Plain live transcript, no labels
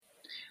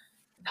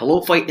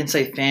Hello, Fight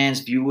Insight fans,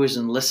 viewers,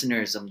 and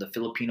listeners of the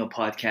Filipino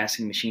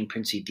podcasting machine,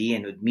 Princey D,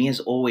 and with me as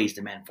always,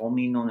 the man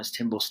formerly known as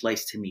Timbo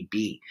Slice, Timmy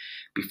B.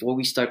 Before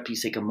we start,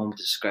 please take a moment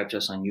to subscribe to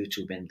us on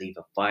YouTube and leave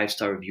a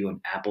 5-star review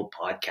on Apple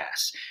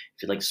Podcasts.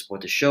 If you'd like to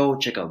support the show,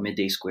 check out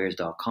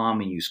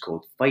middaysquares.com and use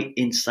code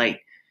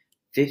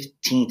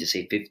FIGHTINSIGHT15 to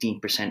save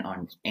 15%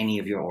 on any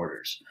of your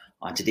orders.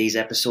 On today's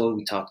episode,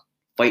 we talk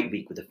Fight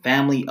Week with the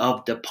family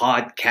of the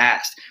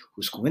podcast,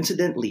 who's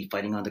coincidentally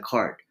fighting on the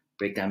card.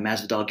 Break down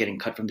Masvidal getting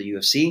cut from the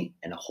UFC,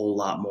 and a whole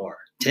lot more.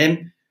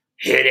 Tim,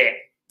 hit it!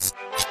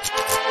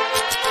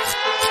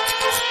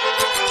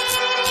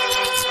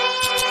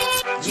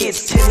 Yeah,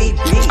 it's Timmy B,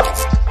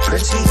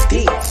 Princey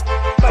D,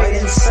 Fight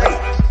Insight,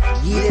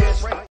 yeah,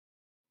 that's right.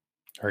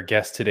 Our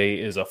guest today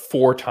is a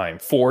four-time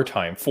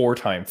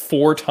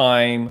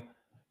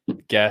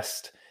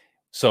guest.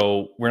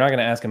 So we're not going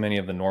to ask him any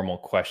of the normal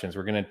questions.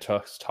 We're going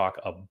to talk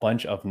a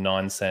bunch of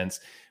nonsense.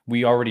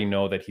 We already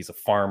know that he's a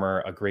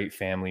farmer, a great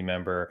family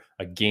member,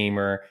 a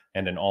gamer,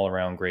 and an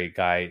all-around great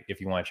guy. If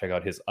you want to check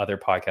out his other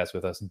podcast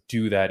with us,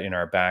 do that in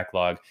our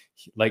backlog.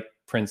 Like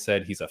Prince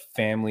said, he's a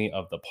family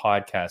of the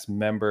podcast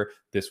member.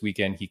 This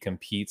weekend, he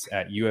competes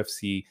at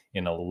UFC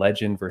in a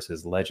legend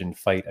versus legend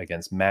fight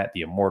against Matt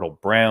the Immortal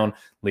Brown.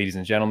 Ladies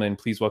and gentlemen,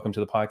 please welcome to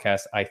the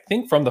podcast, I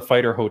think from the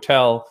Fighter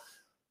Hotel,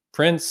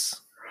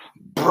 Prince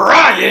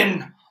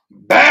Brian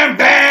Bam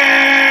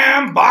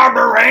Bam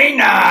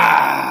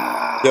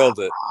Barberena. Killed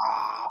it.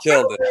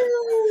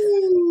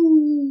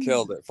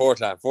 Four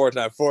time. For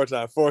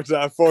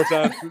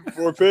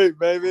Pete,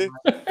 baby.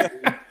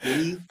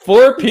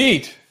 For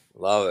Pete.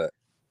 Love it.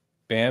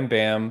 Bam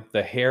Bam.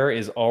 The hair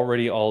is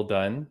already all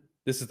done.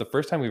 This is the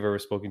first time we've ever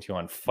spoken to you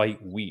on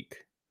Fight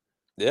Week.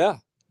 Yeah,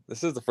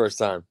 this is the first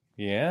time.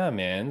 Yeah,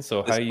 man.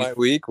 So This Fight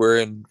Week, we're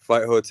in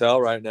Fight Hotel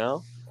right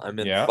now. I'm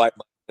in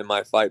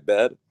my fight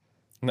bed.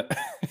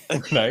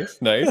 Nice.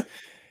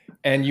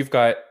 And you've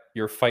got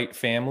your fight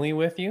family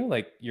with you,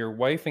 like your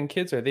wife and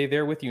kids. Are they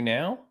there with you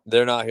now?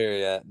 They're not here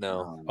yet.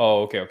 No.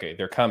 Oh, okay.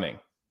 They're coming.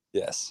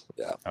 Yes.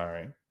 Yeah. All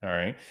right.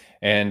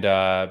 And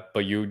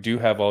but you do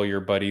have all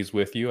your buddies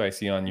with you. I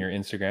see on your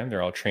Instagram,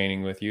 they're all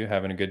training with you,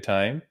 having a good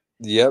time.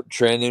 Yep,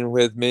 training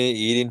with me,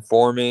 eating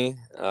for me.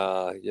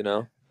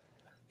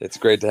 It's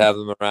great to have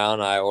them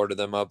around. I order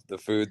them up the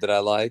food that I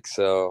like,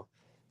 so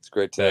it's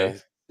great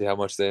to see how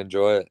much they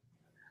enjoy it.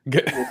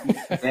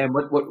 And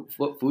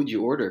what food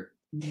you order?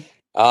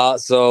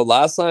 So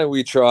last night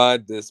we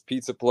tried this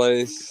pizza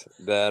place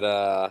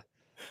that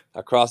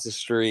across the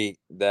street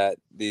that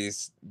the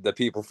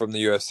people from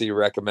the UFC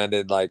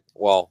recommended.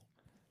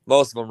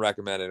 Most of them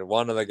recommended.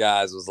 One of the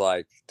guys was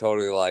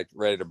totally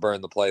ready to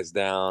burn the place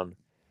down.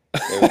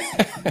 It was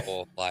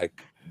terrible,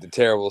 the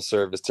terrible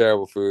service,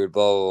 terrible food,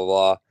 blah blah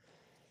blah.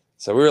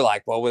 So we were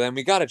like, well, then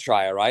we got to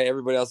try it, right?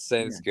 Everybody else is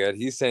saying it's good.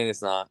 He's saying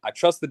it's not. I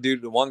trust the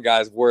one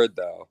guy's word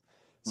though.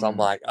 So I'm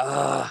like,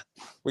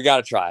 we got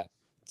to try it.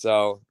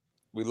 So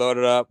we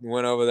loaded up, we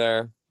went over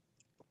there,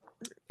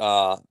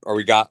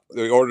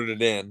 we ordered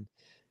it in,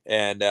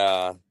 and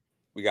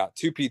we got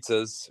 2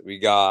 pizzas, we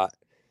got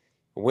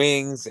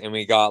wings, and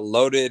we got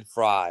loaded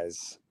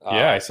fries.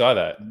 I saw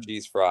that.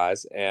 Cheese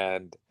fries.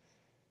 And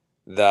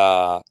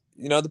the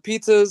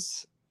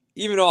pizzas,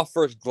 even off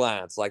first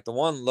glance, the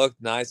one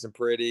looked nice and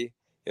pretty.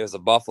 It was a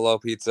buffalo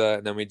pizza,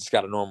 and then we just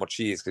got a normal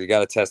cheese because you got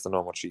to test the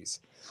normal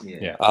cheese.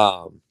 Yeah.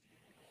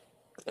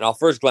 And off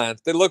first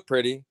glance, they look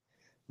pretty,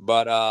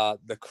 but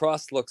the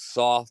crust looks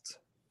soft.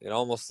 It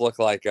almost looked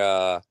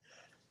similar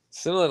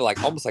to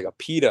almost like a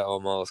pita,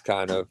 almost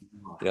kind of,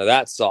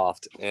 that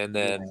soft. And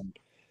then,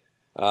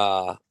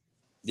 so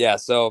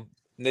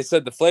they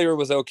said the flavor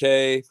was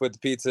okay with the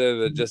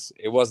pizza, but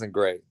it wasn't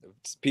great. The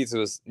pizza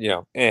was,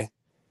 But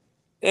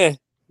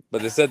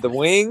they said the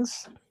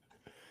wings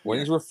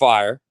were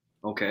fire.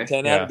 Okay.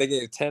 They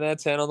gave 10 out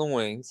of 10 on the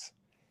wings.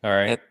 All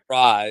right.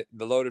 And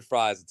the loaded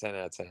fries, a 10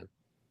 out of 10.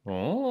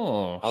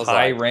 Oh,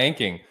 high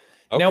ranking.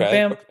 Okay, now,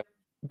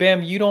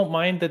 Bam, you don't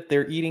mind that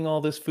they're eating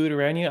all this food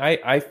around you?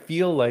 I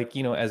feel like,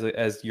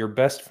 as your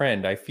best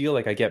friend, I feel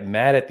like I get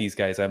mad at these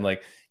guys. I'm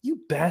like, you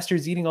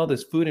bastards eating all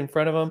this food in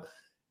front of them.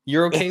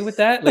 You're okay with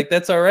that?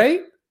 That's all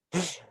right?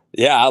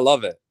 Yeah, I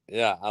love it.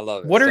 Yeah, I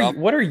love it.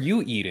 What are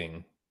you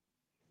eating?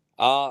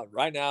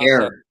 Right now,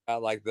 so,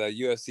 the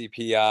UFC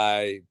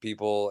PI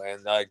people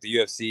and the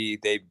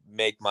UFC, they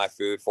make my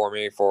food for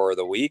me for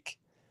the week.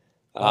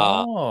 They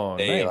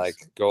nice.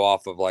 Go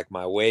off of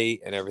my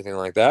weight and everything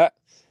like that.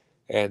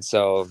 And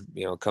so,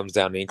 it comes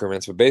down to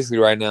increments. But basically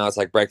right now it's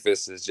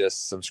breakfast is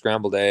just some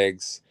scrambled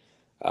eggs,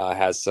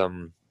 has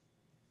some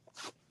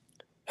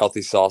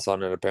healthy sauce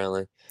on it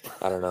apparently.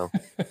 I don't know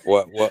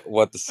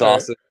what the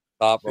sauce is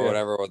top or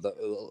whatever, or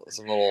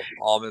some little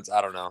almonds. I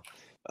don't know.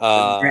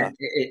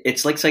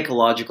 It's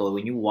psychological.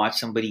 When you watch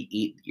somebody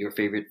eat your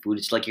favorite food,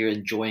 it's like you're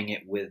enjoying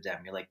it with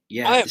them. You're like,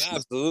 I am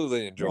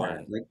absolutely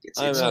enjoying it.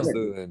 I'm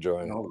absolutely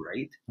enjoying it. All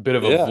right. A bit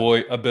of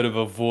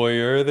a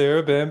voyeur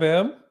there, Bam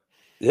Bam.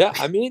 Yeah,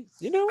 I mean,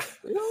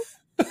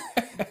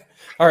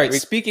 All right.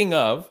 Speaking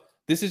of,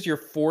 This is your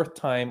 4th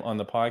time on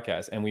the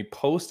podcast, and we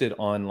posted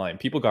online.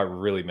 People got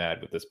really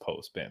mad with this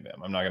post, Bam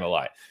Bam. I'm not gonna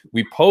lie.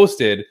 We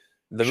posted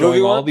The showing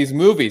movie all one? these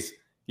movies.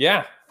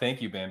 Yeah,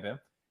 thank you, Bam Bam.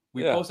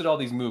 We Yeah. posted all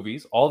these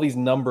movies, all these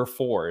number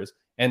 4s,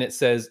 and it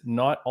says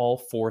not all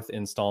 4th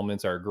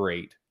installments are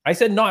great. I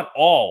said not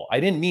all.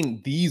 I didn't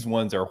mean these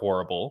ones are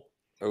horrible,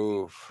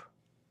 Oof.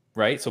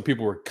 right? So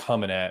people were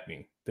coming at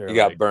me. They're You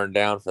got like, burned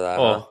down for that,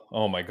 oh, huh?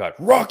 oh my God,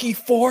 Rocky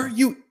 4,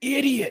 you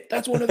idiot!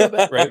 That's one of the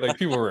best, right? Like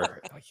people were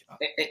like,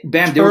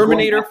 Bam, they were going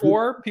Terminator at-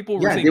 4. People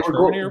were Yeah, saying they were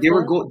Terminator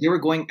 4. they were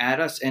going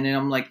at us, and then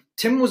I'm like,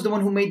 Tim was the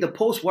one who made the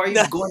post. Why are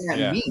you going at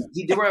Yeah. me?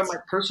 They were at my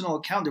personal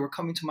account. They were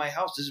coming to my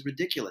house. This is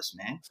ridiculous,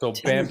 man. So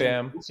Tim Bam was the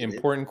one who Bam, posted it.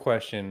 important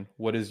question.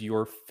 What is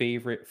your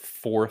favorite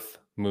 4th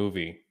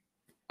movie?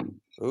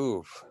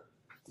 Oof.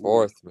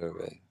 4th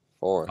movie.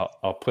 4th.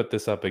 I'll put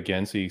this up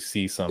again so you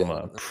see some Yeah,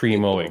 let's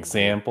primo take it.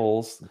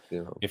 examples.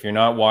 You know. If you're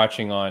not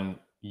watching on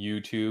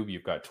YouTube,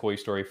 you've got Toy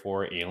Story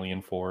 4,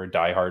 Alien 4,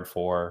 Die Hard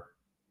 4,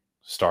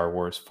 Star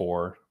Wars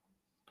 4.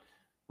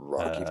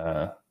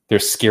 Rocky.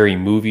 There's Scary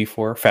Movie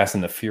 4, Fast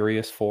and the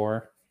Furious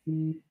 4.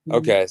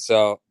 Okay,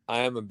 so I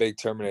am a big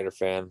Terminator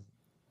fan,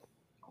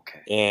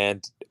 Okay.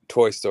 and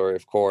Toy Story,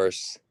 of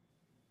course.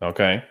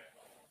 Okay.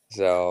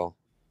 So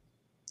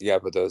you gotta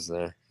put those in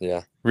there.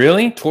 Yeah.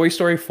 Really? Toy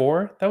Story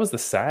 4? That was the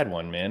sad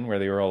one, man, where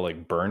they were all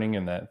like burning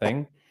in that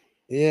thing.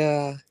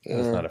 Yeah. I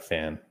was yeah. not a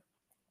fan.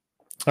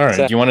 All right.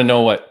 Sad. Do you want to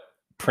know what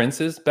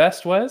Prince's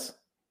best was?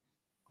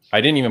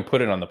 I didn't even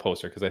put it on the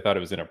poster because I thought it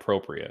was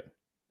inappropriate.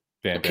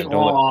 Bam, Okay, bam.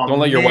 Don't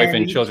let your wife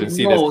and children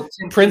see this.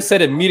 Tim, Prince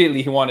said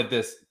immediately he wanted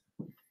this.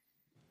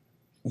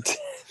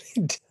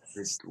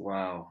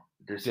 Wow.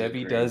 This is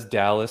Debbie great. Does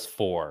Dallas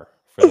 4,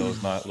 for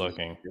those not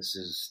looking. This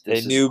is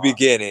A new awesome.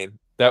 beginning.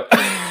 That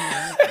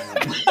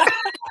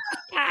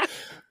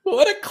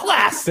What a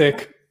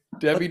classic.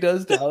 Debbie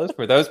Does Dallas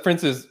 4. That was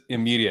Prince's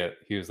immediate.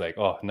 He was like,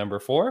 oh, number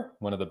 4,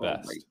 one of the Oh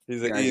best. my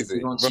He's like, Guys, if easy.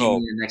 you don't see me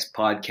in the next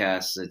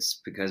podcast,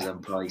 it's because I'm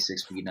probably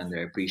 6 feet under.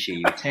 I appreciate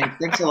you.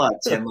 Thanks a lot,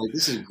 Tim. Like,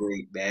 this is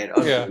great, man.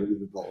 Yeah.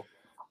 Unbelievable.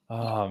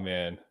 Oh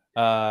man.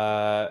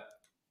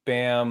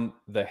 Bam,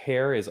 the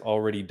hair is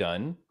already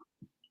done.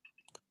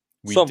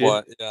 We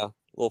Somewhat, did- yeah. A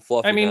little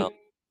fluffy I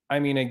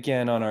mean, now.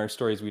 again, on our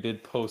stories, we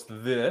did post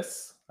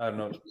this. I don't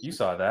know if you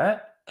saw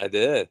that. I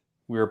did.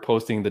 We were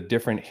posting the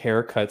different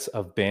haircuts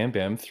of Bam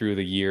Bam through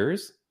the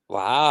years.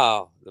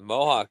 Wow. The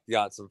Mohawk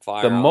got some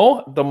fire. The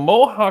on the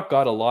Mohawk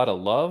got a lot of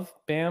love,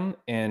 Bam,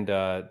 and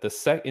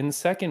in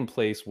second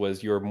place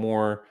was your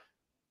more,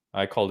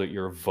 I called it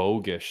your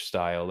voguish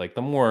style, like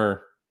the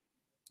more,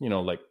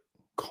 like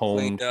combed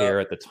Cleaned up, hair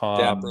at the top.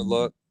 dapper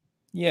look.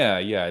 Yeah,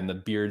 and the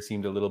beard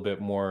seemed a little bit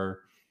more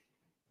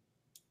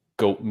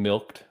goat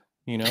milked,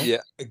 Yeah.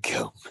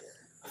 Go.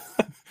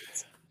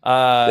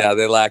 Uh, Yeah,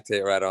 they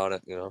lactate right on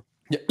it, yeah.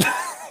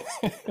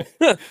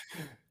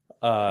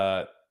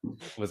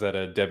 Was that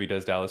a Debbie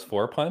Does Dallas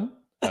 4 pun?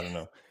 I don't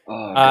know.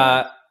 Oh,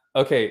 God.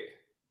 Okay,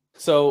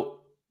 so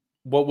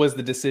what was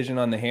the decision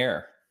on the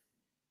hair?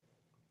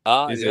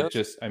 Is it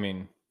just? I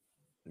mean,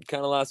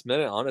 kind of last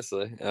minute,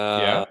 honestly.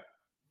 yeah.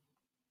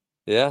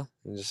 Yeah.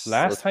 Just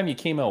Last time you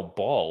came out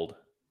bald,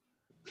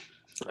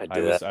 I I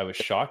did was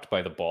shocked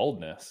by the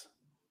baldness.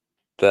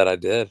 that. I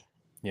did.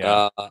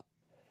 Yeah.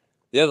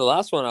 Yeah. The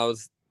last one I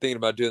was thinking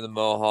about doing the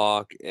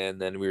Mohawk,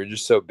 and then we were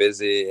just so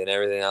busy and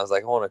everything. I was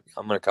like,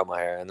 I'm gonna cut my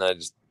hair, and then I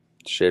just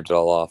shaved it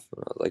all off.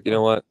 And I was like, you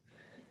know what?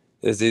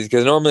 It's easy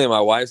because normally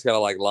my wife's gotta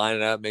like line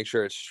it up, make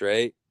sure it's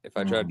straight. If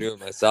I try to do it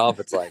myself,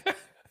 it's like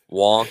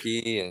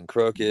wonky and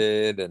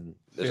crooked, and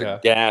there's Yeah. a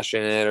gash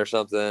in it or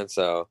something.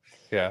 So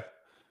yeah.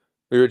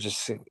 we were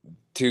just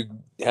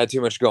had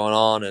too much going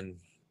on, and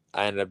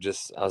I ended up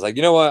I was like,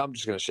 you know what? I'm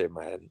just gonna shave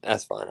my head.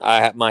 That's fine.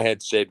 I had my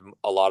head shaved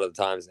a lot of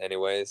the times,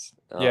 anyways.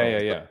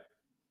 Yeah.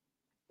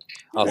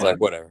 I was like,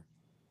 whatever.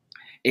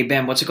 Hey,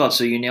 Bam, what's it called?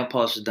 So your nail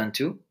polish is done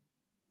too?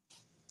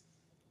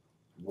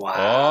 Wow.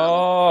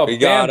 Oh, We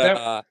Bam,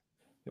 got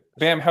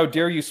Bam, how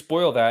dare you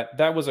spoil that?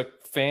 That was a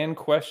fan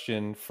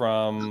question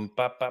from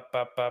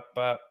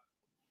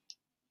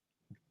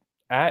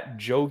at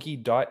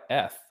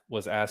jogi.f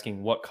was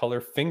asking, what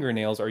color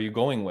fingernails are you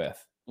going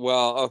with?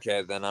 well,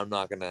 okay, then I'm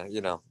not gonna,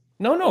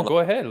 No, go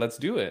ahead. Let's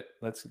do it.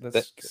 Let's skip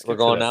we're to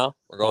going that. now.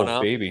 We're going Oh,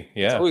 now. baby. It's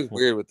Yeah. always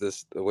weird with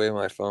the way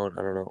my phone.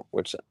 I don't know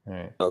which. All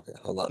right. Okay,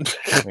 hold on.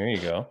 There you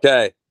go.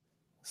 Okay,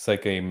 It's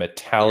like a we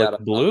metallic got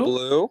a blue.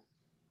 blue,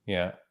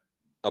 Yeah.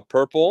 a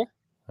purple,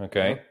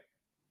 Okay.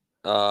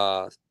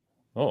 uh,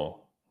 Oh,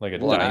 like a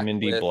black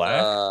diamondy with,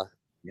 black.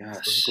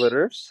 Yes. some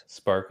glitters.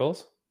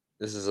 Sparkles.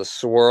 This is a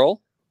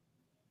swirl.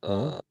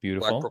 Oh, Black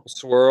beautiful. purple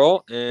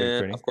swirl, Very and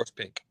pretty. of course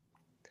pink.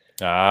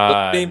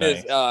 Ah, The theme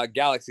nice. is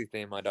galaxy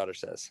theme. My daughter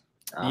says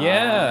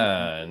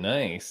Yeah,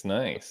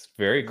 nice.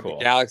 Very cool.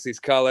 the galaxy's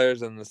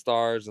colors and the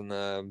stars and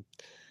the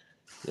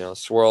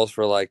swirls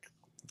for like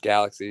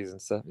galaxies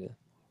and stuff. Yeah.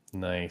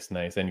 Nice.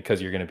 And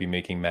because you're going to be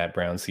making Matt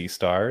Brown see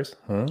stars,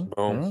 huh?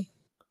 Boom.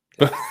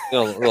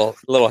 Huh?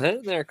 Little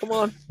hint there. Come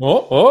on. Oh,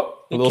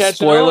 a You little catch it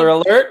spoiler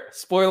on? alert.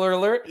 Spoiler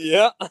alert.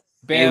 Yeah. Hey,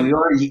 Bam.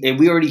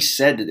 we already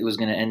said that it was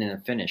going to end in a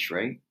finish,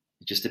 right?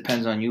 It just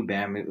depends on you,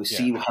 Bam. We'll Yeah.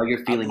 see how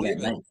you're feeling that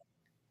believe it. night.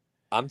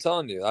 I'm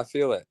telling you, I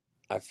feel it.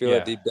 I feel Yeah.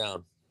 it deep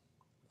down.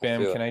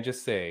 Bam, feel can it. I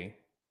just say,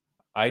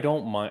 I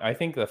don't mind. I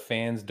think the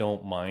fans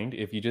don't mind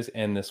if you just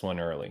end this one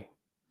early.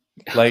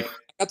 Like I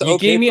got the you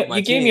okay gave me, from my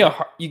you gave me team.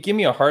 you gave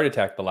me a heart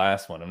attack the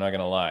last one. I'm not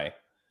gonna lie.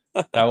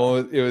 That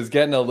one it was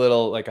getting a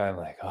little like I'm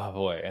like, oh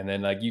boy, and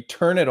then like you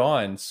turn it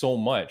on so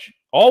much.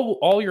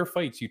 All your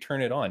fights, you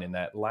turn it on in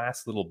that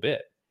last little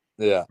bit,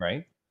 Yeah.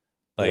 right?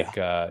 Like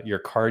your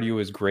cardio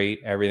is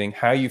great. Everything.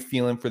 How you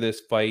feeling for this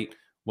fight?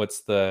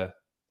 What's the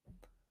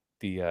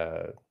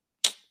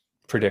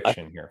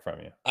prediction here from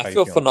you? How I you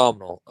feel feeling?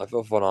 phenomenal. I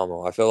feel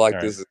phenomenal. I feel like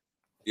All this is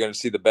you're gonna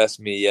see the best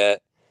me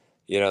yet.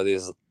 You know,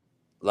 these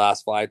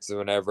last fights or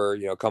whenever,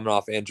 you know, coming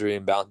off injury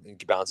and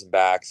bouncing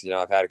backs. You know,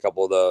 I've had a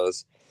couple of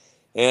those.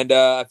 And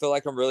I feel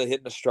like I'm really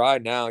hitting a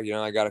stride now. You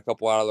know, I got a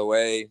couple out of the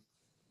way.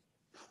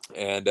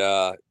 And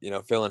you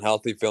know, feeling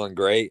healthy, feeling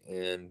great,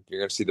 and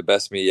you're gonna see the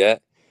best me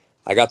yet.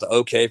 I got the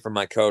okay from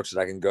my coach that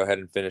I can go ahead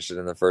and finish it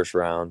in the first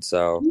round.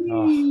 So,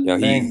 Oh, you know,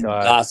 thank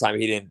God. last time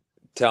he didn't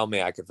tell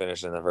me I could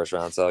finish it in the first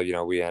round. So, you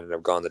know, we ended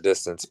up going the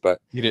distance,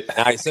 but You did.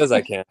 now he says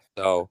I can.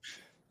 So,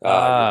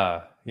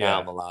 now Yeah.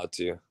 I'm allowed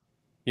to.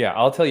 Yeah,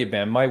 I'll tell you,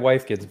 Bam, my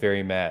wife gets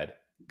very mad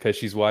because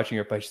she's watching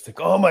her fight. She's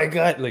like, oh my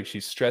God. Like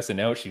she's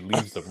stressing out. She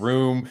leaves the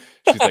room.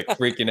 She's like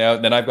freaking out.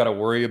 And then I've got to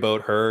worry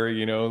about her,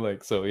 you know,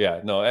 like, so yeah,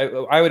 no,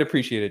 I would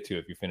appreciate it too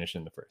if you finish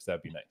in the first.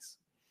 That'd be nice.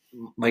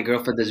 My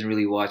girlfriend doesn't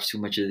really watch too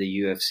much of the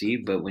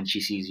UFC, but when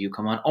she sees you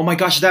come on, oh my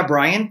gosh, is that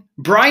Brian?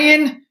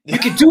 Brian, you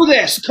can do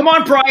this. Come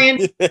on,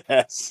 Brian.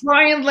 Yes.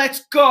 Brian,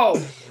 let's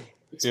go.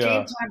 It's Yeah.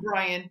 game time,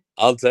 Brian.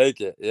 I'll take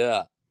it.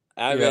 Yeah.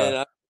 I Yeah.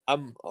 mean,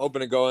 I'm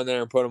hoping to go in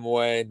there and put him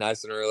away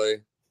nice and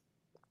early.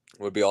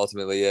 Would be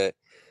ultimately it.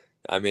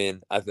 I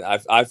mean,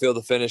 I feel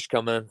the finish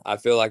coming. I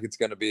feel like it's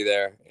going to be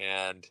there,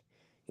 and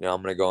you know,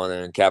 I'm going to go in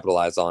there and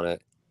capitalize on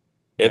it.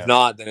 If Yeah.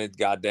 not, then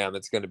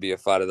it's going to be a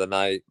fight of the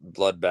night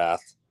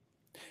bloodbath.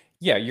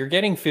 Yeah, you're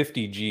getting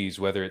 50 G's,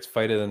 whether it's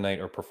fight of the night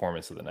or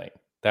performance of the night.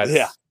 That's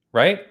Yeah.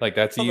 right. Like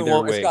that's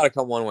either way. It's got to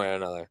come one way or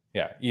another.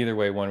 Yeah, either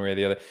way, one way or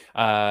the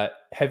other.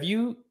 Have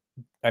you?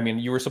 I mean,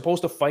 you were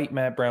supposed to fight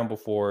Matt Brown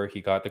before he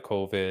got the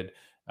COVID.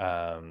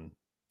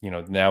 You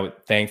know, now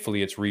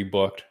thankfully it's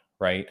rebooked,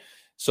 right?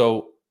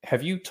 So,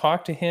 have you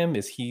talked to him?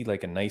 Is he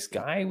like a nice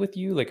guy with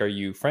you? Like, are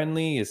you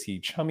friendly? Is he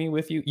chummy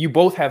with you? You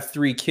both have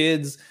 3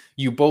 kids.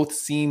 You both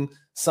seem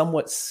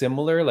somewhat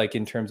similar, like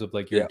in terms of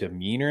like your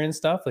demeanor and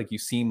stuff. Like you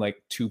seem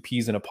like 2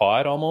 peas in a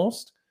pod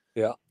almost.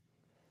 Yeah.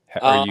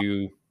 Are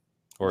you?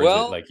 Or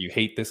well, is it like you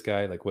hate this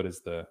guy? Like, what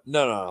is the?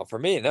 No. For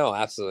me, no,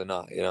 absolutely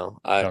not. You know,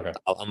 Okay.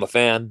 I'm a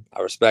fan.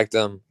 I respect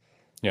him.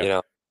 Yeah. You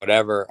know,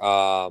 whatever.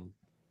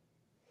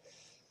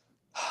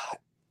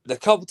 The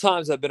couple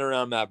times I've been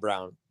around Matt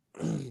Brown,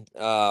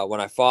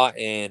 when I fought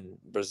in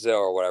Brazil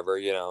or whatever,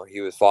 you know,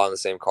 he was fought on the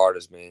same card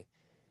as me,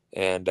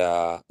 and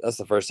that's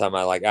the first time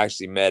I like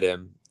actually met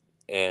him.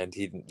 And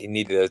he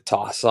needed a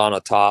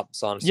sauna top.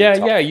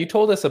 Yeah, you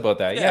told us about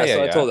that.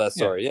 Yeah. I told that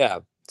story. Yeah.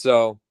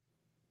 So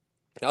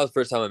that was the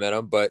first time I met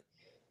him, but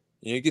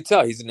you could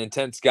tell he's an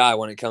intense guy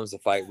when it comes to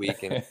fight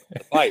week and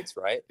the fights,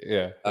 right?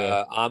 Yeah.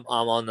 I'm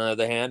on the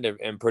other hand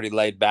and pretty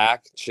laid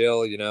back,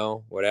 chill, you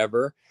know,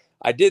 whatever.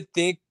 I did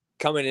think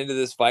coming into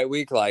this fight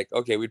week, like,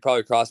 okay, we'd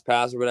probably cross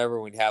paths or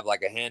whatever. We'd have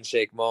like a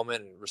handshake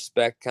moment and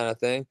respect kind of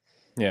thing.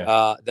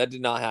 Yeah. That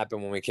did not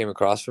happen when we came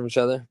across from each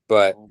other,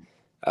 but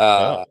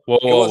whoa.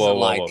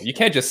 You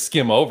can't just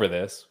skim over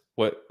this.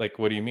 What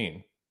do you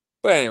mean?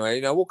 But anyway,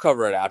 you know, we'll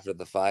cover it after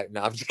the fight.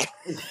 No, I'm just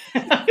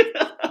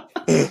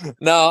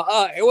no,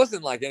 it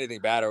wasn't like anything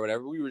bad or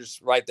whatever. We were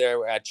just right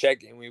there at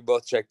check, and we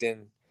both checked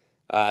in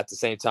at the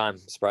same time,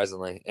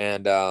 surprisingly.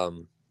 And I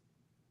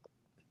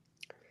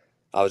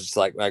was just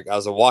like I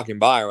was walking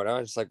by or whatever. I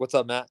was just like, "What's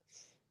up, Matt?"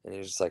 And he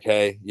was just like,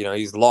 "Hey, you know,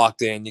 he's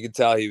locked in. You could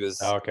tell he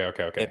was okay.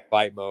 in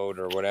fight mode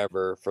or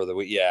whatever for the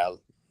week. Yeah,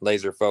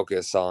 laser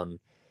focus on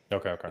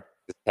okay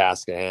the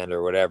task at hand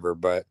or whatever."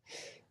 But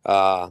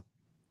so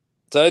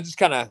it just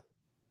kind of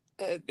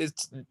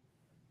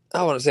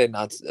I want to say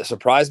not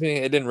surprised me.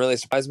 It didn't really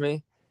surprise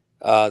me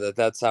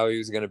that's how he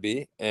was going to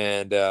be.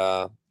 And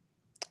but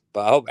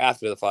I hope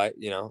after the fight,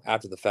 you know,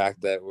 after the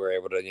fact that we're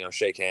able to, you know,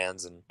 shake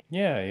hands and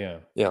yeah,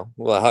 you know,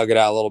 we'll hug it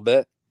out a little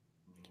bit.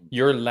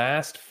 Your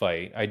last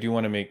fight, I do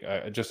want to make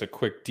just a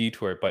quick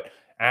detour, but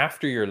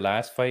after your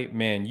last fight,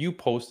 man, you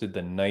posted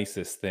the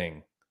nicest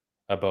thing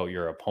about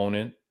your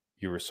opponent.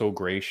 You were so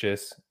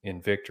gracious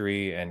in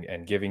victory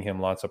and giving him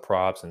lots of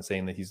props and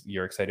saying that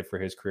you're excited for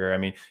his career. I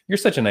mean, you're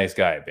such a nice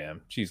guy,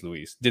 Bam. Jeez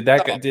Louise. Did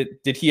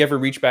he ever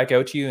reach back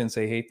out to you and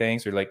say, hey,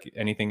 thanks, or like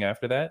anything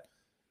after that?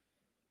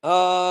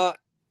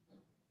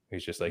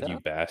 He's just like, no. You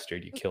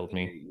bastard, you killed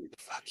me.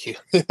 Fuck you.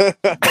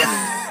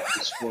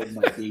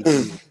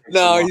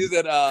 No, he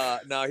said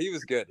no, he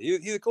was good.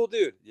 He's a cool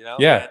dude, you know?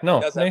 Yeah,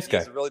 nice guy. He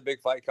has a really big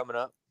fight coming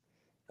up.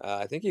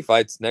 I think he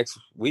fights next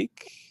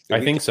week.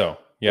 I think so.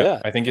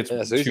 Yeah, I think it's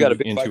so he's got a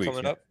big fight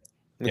coming up.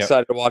 I'm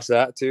excited to watch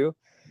that too.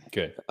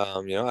 Good.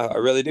 You know, I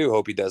really do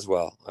hope he does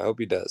well. I hope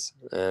he does,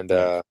 and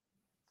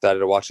excited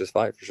to watch this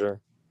fight for sure.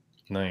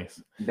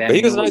 Nice. Bam, But he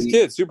you was a know what nice you-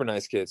 kid, super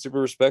nice kid,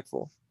 super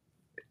respectful.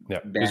 Yeah,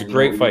 it Bam, was a you know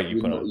great what fight you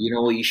you put know, on. you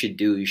know what you should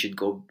do? You should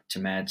go to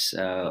Matt's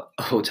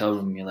hotel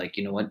room. You're like,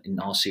 you know what? In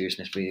all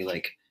seriousness, but you're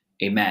like,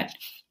 hey Matt,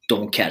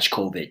 don't catch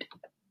COVID.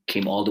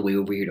 Came all the way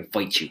over here to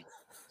fight you.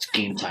 It's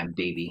game time,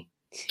 baby.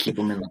 Keep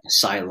him in like a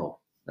silo.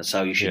 That's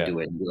how you should Yeah. do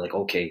it. And be like,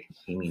 okay,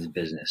 he means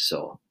business.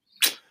 So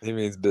He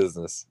means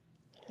business.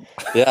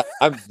 Yeah,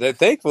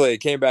 thankfully it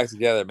came back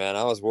together, man.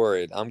 I was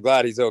worried. I'm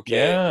glad he's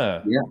okay.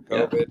 Yeah. yeah.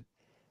 COVID,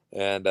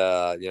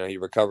 and he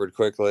recovered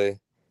quickly.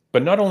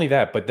 But not only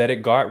that, but that it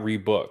got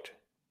rebooked.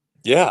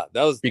 Yeah,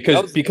 that was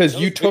Because that you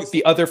was took biggest-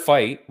 the other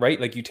fight, right?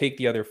 Like you take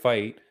the other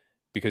fight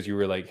because you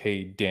were like,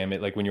 hey, damn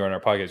it. Like when you're on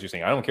our podcast, you're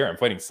saying, I don't care, I'm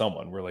fighting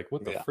someone. We're like,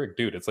 what the Yeah. frick,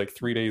 dude? It's like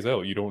 3 days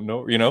out. You don't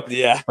know, you know?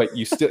 Yeah, But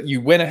you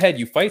went ahead,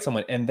 you fight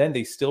someone, and then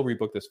they still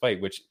rebooked this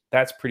fight, which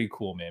that's pretty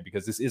cool, man,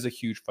 because this is a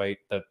huge fight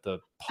that the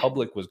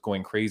public was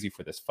going crazy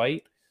for this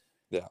fight.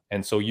 Yeah.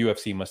 And so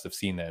UFC must have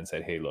seen that and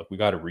said, hey, look, we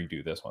got to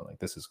redo this one. Like,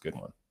 this is a good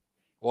one.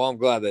 well, I'm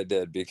glad they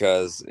did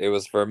because it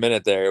was for a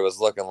minute there. It was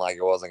looking like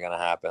it wasn't going to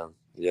happen.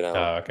 You know,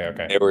 Okay.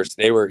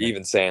 they were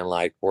even saying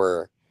like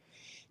we're,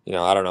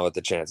 I don't know what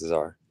the chances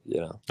are.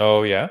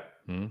 Oh, yeah.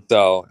 Hmm.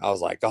 So I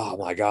was like, oh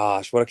my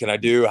gosh, what can I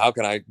do? How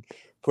can I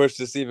push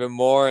this even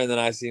more? And then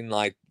I seen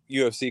like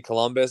UFC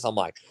Columbus. I'm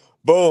like,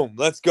 boom,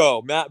 let's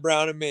go. Matt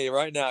Brown and me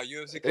right now.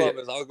 UFC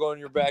Columbus. I'll go in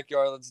your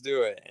backyard. Let's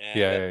do it. And,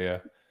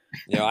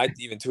 Yeah. I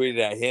even tweeted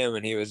at him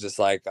and he was just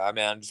like, oh,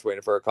 man, I'm just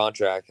waiting for a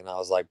contract. And I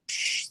was like,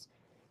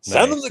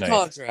 send him the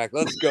contract.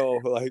 Let's go.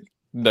 Like,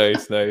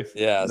 Nice.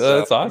 yeah. No,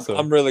 that's awesome.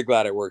 I'm really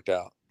glad it worked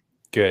out.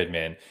 Good,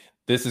 man.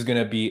 This is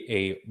going to be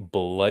a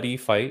bloody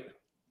fight,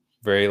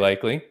 very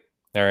likely.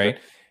 All right.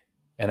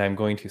 And I'm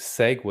going to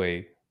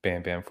segue,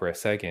 Bam, for a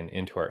second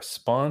into our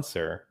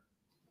sponsor,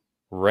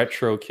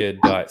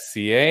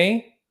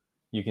 retrokid.ca.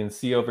 You can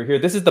see over here.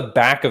 This is the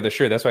back of the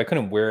shirt. That's why I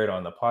couldn't wear it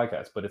on the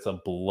podcast, but it's a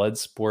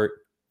Bloodsport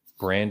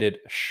branded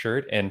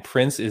shirt. And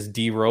Prince is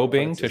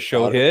derobing to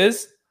show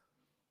his.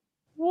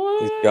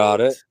 What? He's got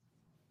it.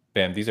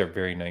 Bam, these are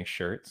very nice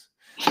shirts.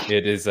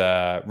 It is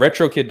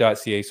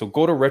retrokid.ca. So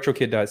go to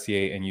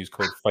retrokid.ca and use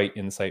code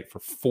FIGHTINSIGHT for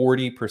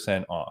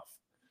 40% off.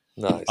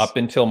 Nice. Up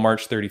until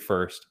March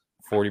 31st,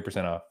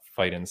 40% off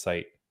Fight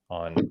Insight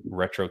on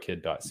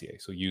retrokid.ca.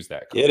 So use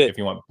that code Get it. if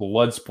you want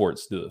blood sport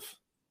stuff.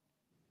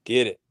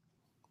 Get it.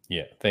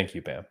 Yeah, thank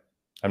you, Bam.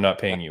 I'm not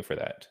paying you for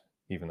that,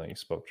 even though you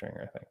spoke during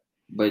our thing.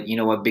 But you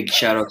know what? Big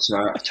shout out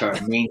to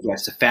our main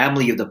guest, the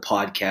family of the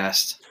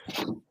podcast.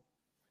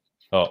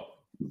 Oh,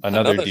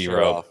 another Another shirt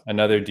D-Robe. off.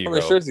 Another How D-Robe.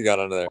 many shirts you got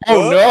under there?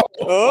 Oh, no.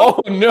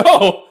 Oh. Oh,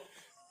 no.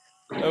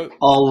 Oh,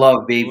 All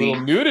love, a baby.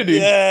 little nudity.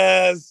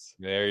 Yes.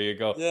 There you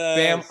go. Yes.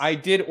 Bam, I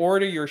did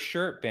order your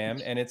shirt, Bam,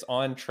 and it's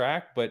on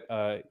track, but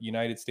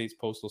United States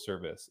Postal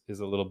Service is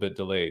a little bit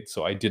delayed,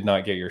 so I did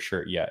not get your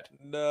shirt yet.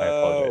 No. I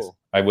apologize.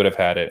 I would have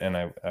had it, and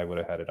I would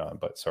have had it on,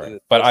 but Is sorry.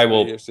 it But supposed I to be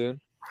will. here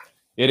soon?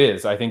 It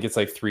is. I think it's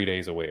like 3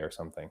 days away or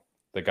something.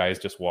 The guy's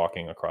just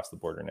walking across the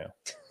border now,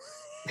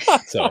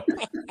 so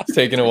it's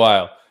taking a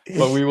while,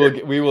 but we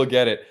will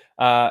get it.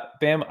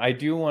 Bam, I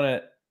do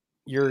want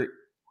to.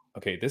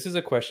 Okay, this is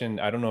a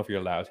question. I don't know if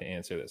you're allowed to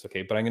answer this,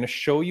 okay? But I'm going to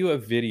show you a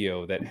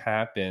video that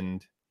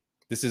happened.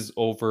 This is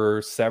over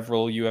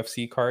several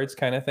UFC cards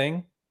kind of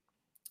thing.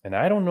 And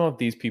I don't know if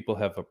these people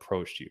have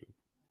approached you.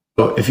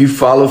 If you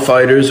follow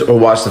fighters or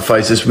watch the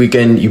fights this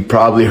weekend, you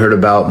probably heard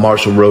about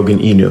Marshall Rogan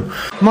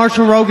Inu.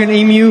 Marshall Rogan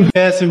Emu.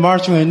 Yes, and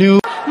Marshall Inu.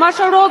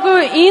 Marshall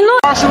Rogan Inu.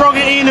 Marshall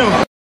Rogan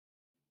Inu.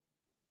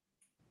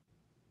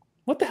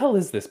 What the hell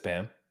is this,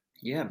 Bam?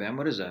 Yeah, man.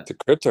 What is that? It's a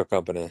crypto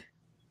company.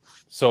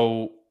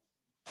 So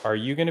are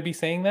you going to be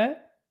saying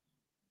that?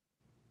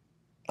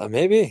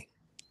 Maybe.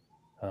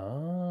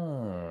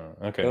 Oh,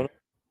 okay. Don't-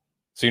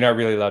 So you're not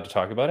really allowed to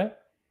talk about it?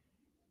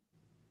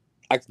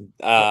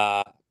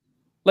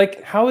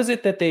 Like, how is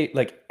it that they,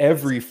 like,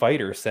 every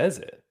fighter says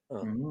it?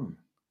 Mm.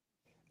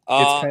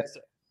 kind-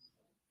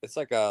 It's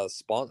like a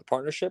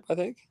partnership, I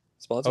think.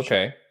 Sponsorship.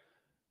 Okay.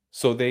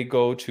 So they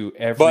go to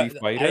every But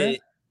fighter?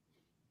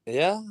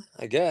 yeah,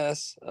 I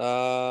guess.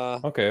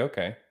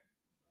 Okay.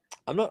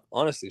 I'm not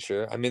honestly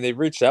sure. I mean, they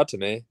reached out to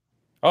me.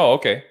 Oh,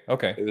 okay.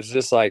 It was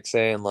just like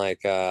saying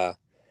like,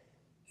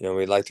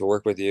 we'd like to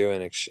work with you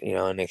and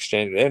in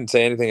exchange. They didn't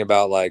say anything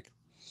about like,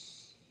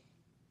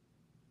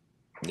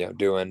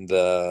 doing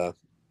the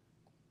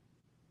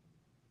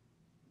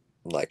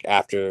like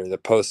after the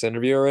post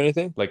interview or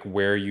anything. Like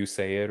where you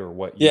say it or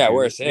what you Yeah, do?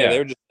 where it's Yeah. they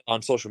were just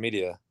on social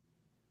media.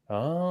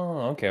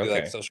 Oh, okay. Do,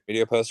 like social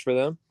media posts for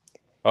them.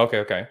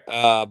 Okay.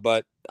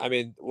 But I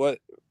mean, what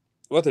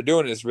they're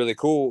doing is really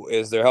cool.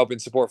 Is they're helping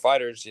support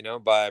fighters,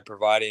 by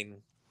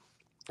providing,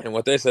 and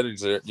what they said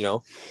is,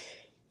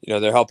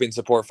 they're helping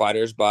support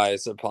fighters by,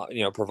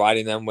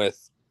 providing them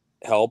with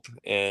help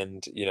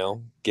and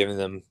giving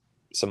them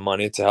some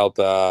money to help,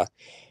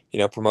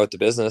 promote the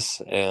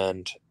business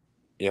and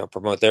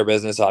promote their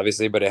business,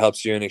 obviously. But it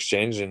helps you in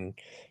exchange, and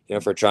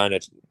for trying to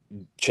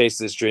chase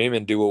this dream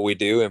and do what we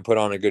do and put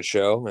on a good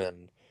show.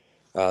 And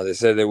they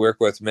said they work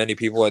with many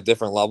people at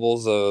different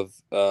levels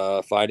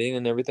of fighting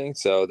and everything,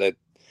 so that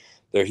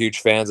they're huge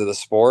fans of the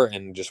sport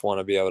and just want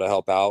to be able to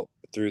help out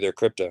through their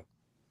crypto.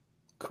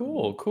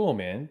 Cool,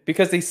 man.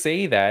 Because they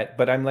say that,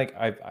 but I'm like,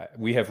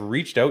 we have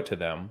reached out to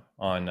them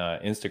on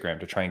Instagram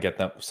to try and get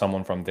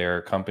someone from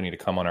their company to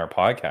come on our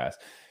podcast,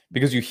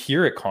 because you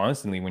hear it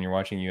constantly when you're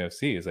watching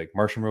UFC. It's like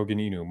Marshall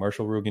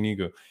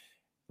Roganigu.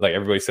 Like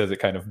everybody says it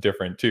kind of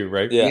different too,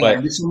 right? Yeah.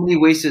 But there's so many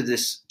ways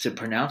to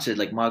pronounce it,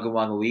 like Maga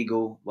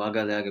Wagawigo,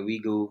 Waga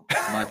Lagawigo,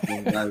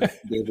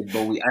 David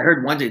Bowie. I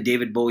heard one day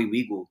David Bowie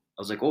Wigo.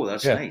 I was like, oh,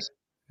 that's nice.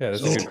 Yeah,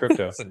 that's a good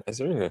crypto. That's a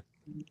nice ring.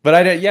 But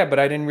I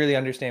didn't really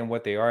understand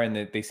what they are, and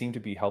that they seem to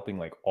be helping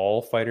like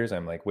all fighters.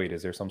 I'm like, wait,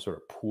 is there some sort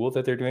of pool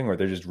that they're doing, or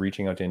they're just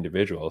reaching out to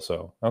individuals?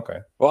 So okay.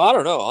 Well, I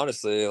don't know,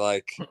 honestly.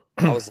 Like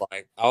I was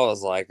like,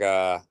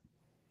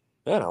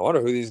 man, I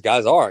wonder who these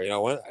guys are. You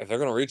know, if they're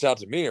gonna reach out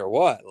to me or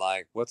what?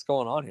 Like, what's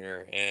going on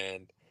here?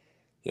 And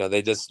you know,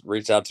 they just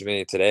reached out to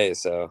me today.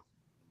 So.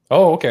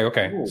 Oh,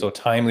 okay. Ooh. So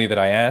timely that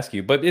I ask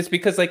you, but it's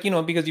because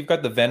because you've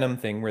got the Venom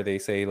thing where they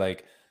say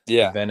like.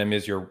 Yeah, Venom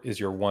is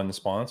your one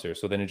sponsor,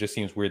 so then it just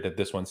seems weird that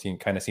this one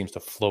kind of seems to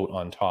float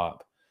on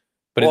top.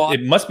 But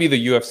it must be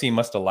the UFC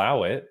must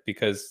allow it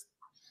because.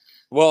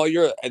 Well,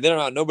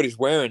 nobody's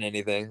wearing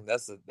anything.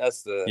 That's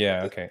the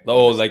yeah. Okay.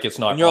 Like it's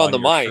not. When you're on the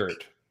mic.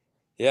 Shirt.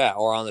 Yeah,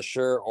 or on the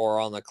shirt,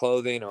 or on the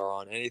clothing, or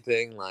on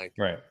anything like.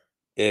 Right.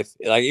 If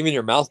like even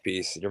your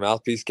mouthpiece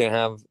can't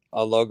have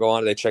a logo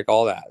on it. They check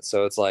all that,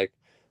 so it's like,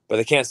 but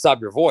they can't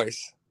stop your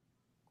voice.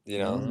 You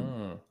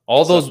know,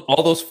 all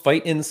those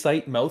Fight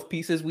Insight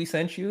mouthpieces we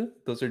sent you,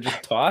 those are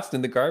just tossed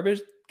in the garbage.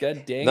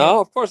 God dang.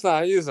 No, of course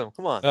not. I use them.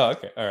 Come on. Oh,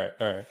 okay. All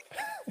right.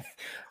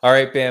 All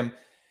right, Bam.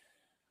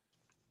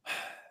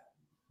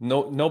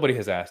 Nobody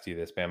has asked you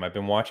this, Bam. I've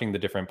been watching the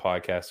different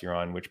podcasts you're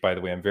on, which, by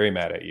the way, I'm very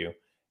mad at you.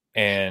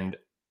 And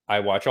I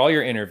watch all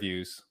your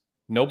interviews.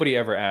 Nobody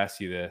ever asks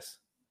you this.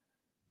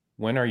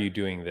 When are you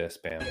doing this,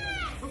 Bam?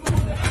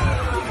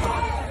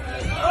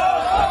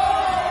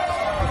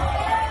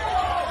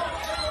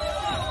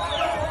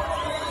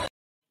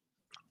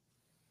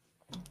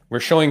 We're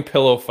showing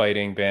pillow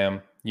fighting,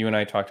 Bam. You and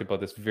I talked about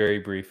this very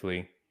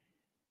briefly.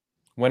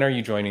 When are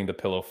you joining the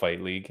Pillow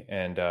Fight League,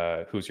 and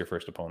who's your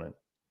first opponent?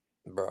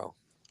 Bro,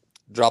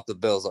 drop the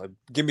bills.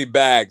 Give me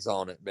bags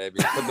on it, baby.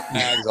 Put the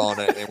bags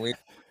on it, and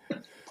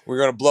we're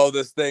gonna blow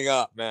this thing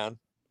up, man.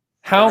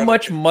 How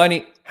much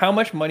money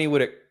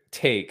would it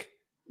take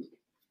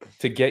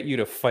to get you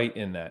to fight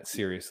in that?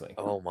 Seriously?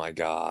 Oh my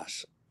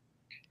gosh,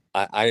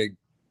 I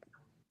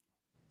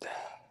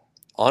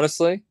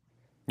honestly,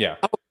 yeah.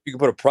 You can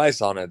put a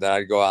price on it that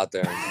I'd go out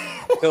there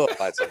and pillow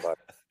fight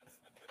somebody.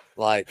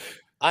 Like,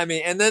 I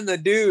mean, and then the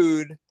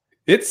dude,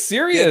 it's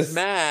serious, gets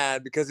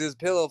mad because his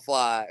pillow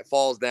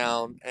falls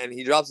down and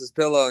he drops his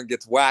pillow and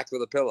gets whacked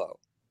with a pillow.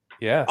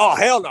 Yeah. Oh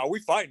hell no, we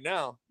fighting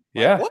now.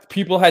 Yeah. Like, what?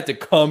 People had to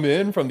come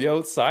in from the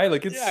outside.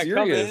 Like, it's serious.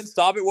 Come in,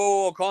 stop it.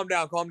 Whoa, calm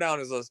down.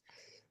 There's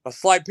a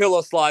slight pillow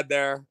slide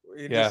there.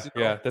 That's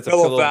a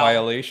pillow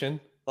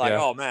violation. Like,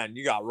 oh man,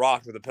 you got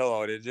rocked with a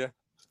pillow, did you?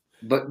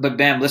 But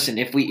Bam, listen,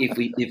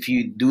 if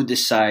you do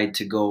decide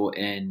to go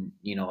and,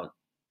 you know,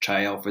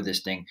 try out for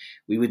this thing,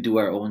 we would do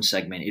our own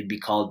segment. It'd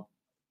be called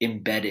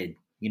Embedded.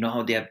 You know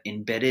how they have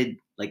Embedded?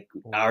 Like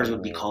ours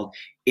would be called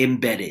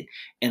Embedded.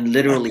 And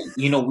literally,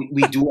 you know,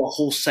 we do a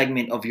whole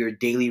segment of your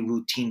daily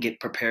routine,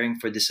 preparing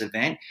for this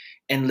event.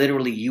 And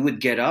literally you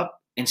would get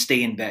up and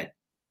stay in bed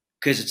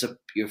because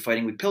you're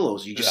fighting with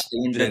pillows. You just stay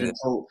in bed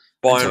until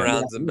falling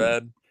around in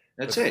bed.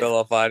 That's it.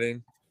 Pillow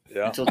fighting.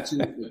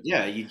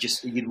 Yeah.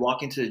 You'd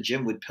walk into the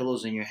gym with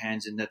pillows in your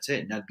hands and that's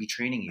it. And I'd be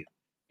training you.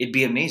 It'd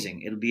be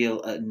amazing. It'll be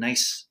a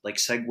nice like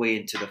segue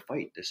into the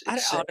fight. I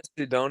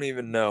honestly don't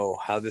even know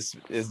how this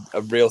is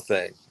a real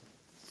thing.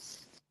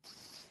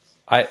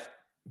 And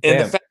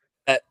the fact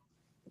that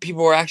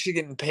people are actually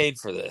getting paid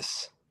for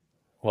this.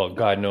 Well,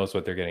 God knows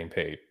what they're getting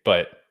paid,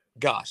 but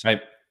gosh,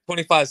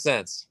 25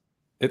 cents.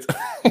 It's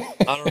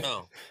I don't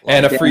know.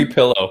 And a free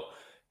pillow.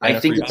 I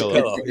think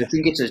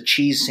it's a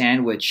cheese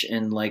sandwich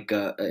in like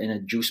in a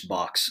juice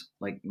box,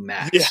 like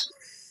max.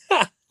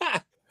 Yeah.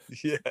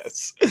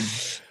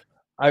 Yes.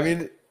 I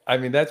mean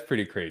that's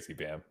pretty crazy,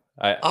 Bam.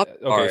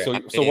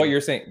 So what you're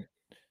saying?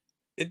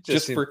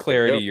 Just for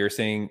clarity, you're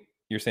saying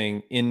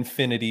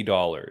infinity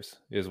dollars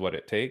is what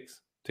it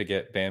takes to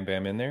get Bam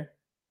Bam in there.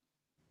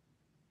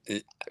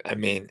 I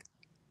mean,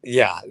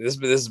 yeah,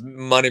 this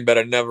money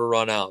better never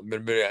run out.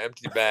 Better be an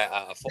empty bag,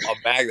 a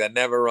bag that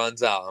never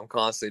runs out. I'm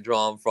constantly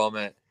drawing from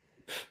it.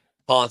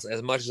 Constantly,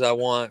 as much as I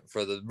want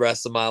for the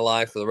rest of my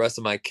life, for the rest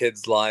of my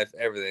kids' life,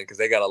 everything, because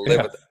they got to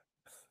live with it.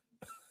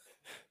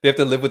 They have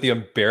to live with the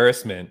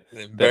embarrassment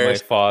that my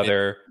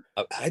father.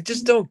 I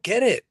just don't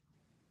get it.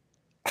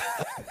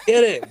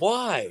 Get it?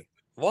 Why?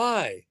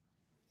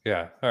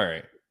 Yeah. All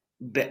right.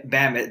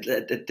 Bam.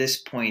 At this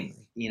point,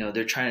 you know,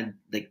 they're trying to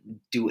like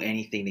do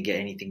anything to get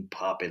anything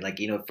popping. Like,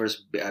 you know,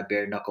 first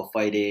bare knuckle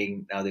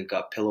fighting. Now they've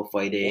got pillow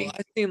fighting. Well,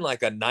 I seen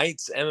like a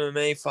Knights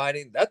MMA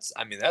fighting. That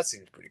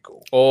seems pretty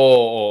cool.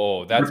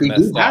 Oh, that's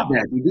messed up.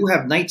 They do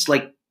have Knights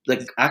like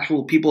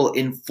actual people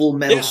in full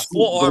metal,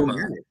 full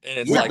armor, and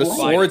it's with the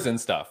swords and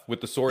stuff.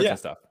 With the swords and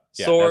stuff.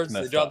 Yeah, swords.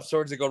 that's They drop messed the up.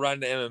 swords. They go right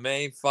into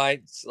MMA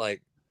fights.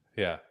 Like,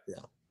 Yeah.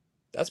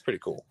 that's pretty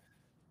cool.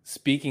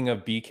 Speaking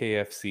of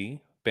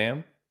BKFC,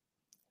 Bam,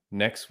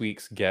 next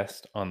week's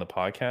guest on the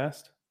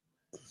podcast,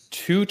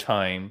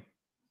 2-time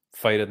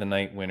Fight of the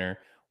Night winner,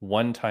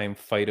 1-time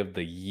Fight of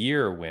the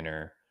Year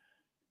winner,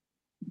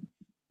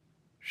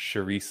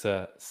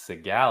 Sharissa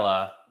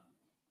Sigala,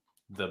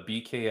 the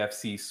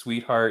BKFC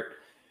sweetheart.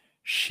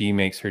 She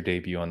makes her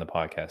debut on the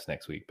podcast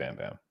next week, Bam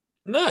Bam.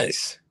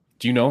 Nice.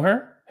 Do you know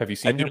her? Have you I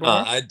seen do her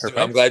not. before?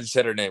 I'm glad you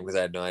said her name because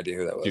I had no idea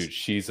who that was. Dude,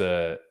 she's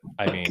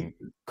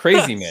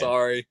crazy man.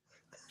 Sorry.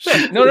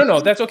 No,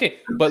 that's okay.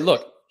 But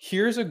look,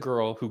 here's a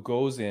girl who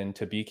goes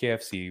into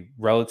BKFC,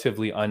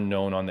 relatively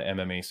unknown on the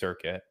MMA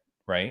circuit,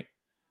 right?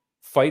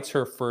 Fights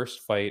her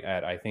first fight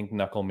at, I think,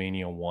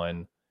 Knucklemania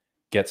 1,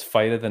 gets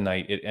Fight of the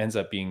Night. It ends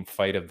up being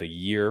Fight of the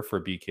Year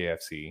for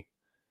BKFC.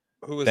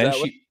 Who was Then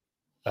that with?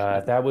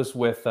 that was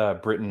with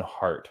Britton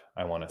Hart,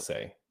 I want to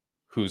say,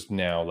 who's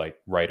now like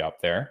right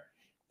up there.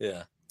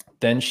 Yeah.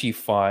 Then she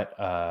fought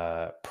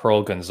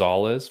Pearl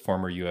Gonzalez,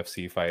 former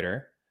UFC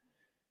fighter,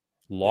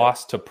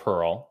 lost to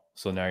Pearl.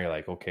 So now you're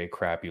like, okay,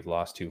 crap, you've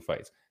lost 2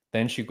 fights.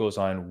 Then she goes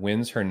on,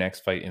 wins her next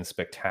fight in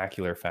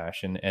spectacular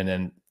fashion. And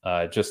then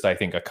just, I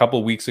think, a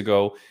couple weeks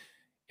ago,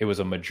 it was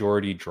a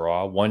majority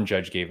draw. One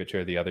judge gave it to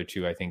her. The other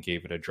 2, I think,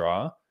 gave it a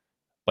draw.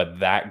 But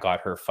that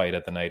got her Fight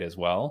of the Night as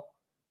well.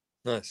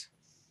 Nice.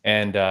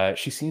 And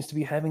she seems to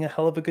be having a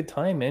hell of a good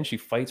time, man. She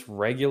fights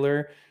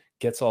regular,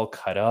 gets all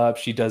cut up.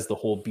 She does the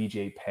whole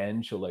BJ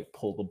Penn. She'll like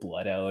pull the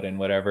blood out and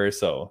whatever.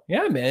 So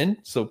yeah, man.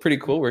 So pretty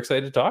cool. We're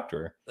excited to talk to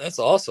her. That's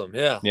awesome.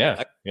 Yeah.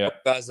 Yeah.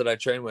 Guys that I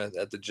train with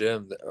at the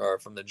gym or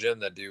from the gym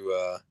that do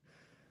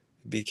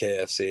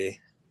BKFC.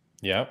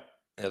 Yeah.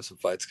 I have some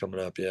fights coming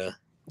up. Yeah.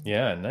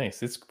 Yeah.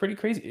 Nice. It's pretty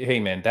crazy.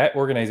 Hey, man, that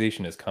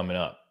organization is coming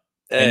up.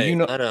 Hey,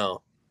 and I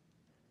know.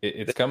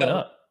 It's coming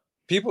up.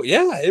 People,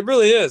 yeah, it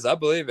really is. I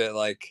believe it.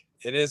 Like,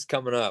 it is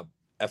coming up.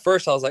 At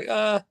first, I was like,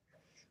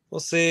 we'll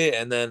see.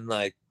 And then,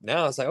 like,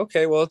 now it's like,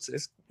 okay, well,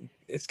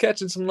 it's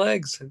catching some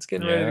legs. It's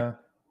getting ready.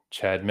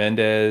 Chad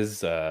Mendez,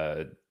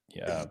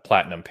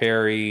 Platinum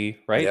Perry,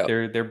 right?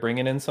 Yep. They're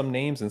bringing in some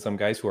names and some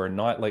guys who are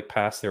not like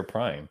past their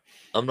prime.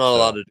 I'm not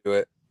allowed to do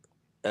it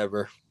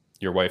ever.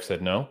 Your wife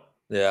said no?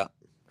 Yeah.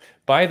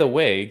 By the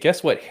way,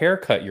 guess what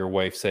haircut your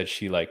wife said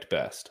she liked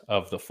best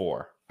of the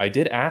 4? I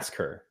did ask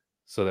her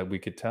so that we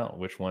could tell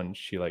which one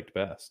she liked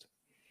best.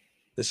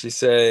 Did she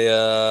say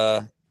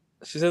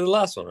she said the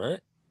last one,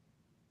 right?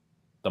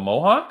 The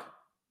Mohawk?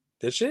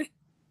 Did she?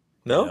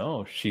 No?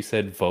 No, she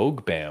said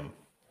Vogue Bam.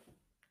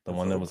 The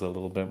one that was a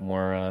little bit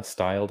more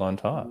styled on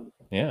top.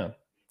 Yeah.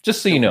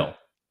 Just so you know.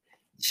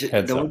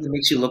 The one that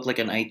makes you look like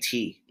an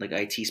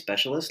IT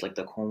specialist, like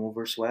the comb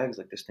over swags,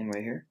 like this thing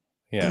right here.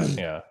 Yeah,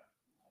 yeah. A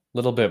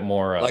little bit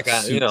more like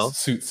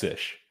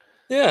suits-ish.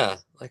 Yeah.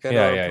 Like I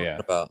know what I'm talking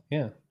about.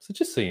 Yeah. So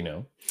just so you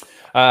know.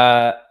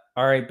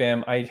 All right,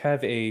 Bam. I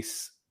have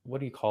what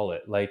do you call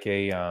it? Like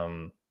a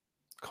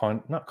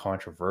not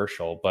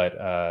controversial,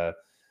 but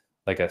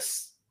like a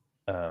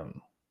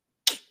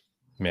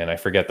man, I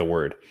forget the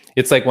word.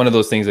 It's like one of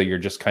those things that you're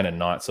just kind of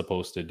not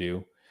supposed to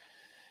do.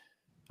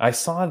 I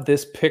saw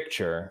this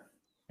picture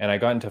and I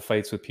got into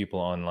fights with people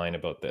online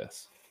about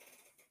this.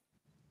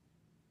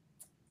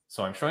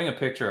 So I'm showing a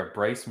picture of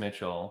Bryce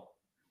Mitchell.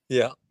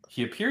 Yeah.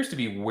 He appears to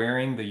be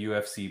wearing the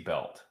UFC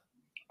belt.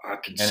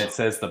 Arkansas. And it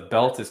says the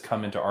belt is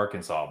coming to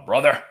Arkansas,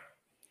 brother.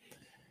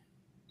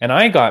 And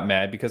I got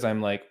mad because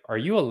I'm like, are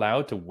you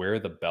allowed to wear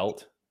the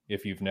belt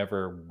if you've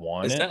never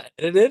worn it? Is that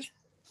edited?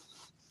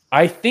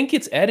 I think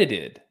it's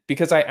edited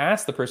because I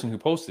asked the person who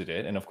posted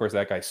it. And of course,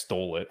 that guy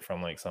stole it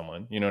from like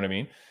someone. You know what I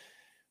mean?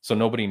 So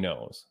nobody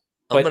knows.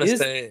 I'm gonna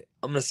say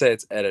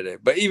it's edited.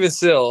 But even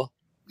still,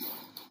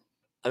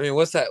 I mean,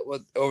 what's that?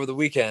 What over the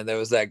weekend there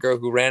was that girl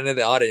who ran into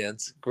the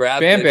audience,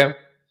 grabbed Bam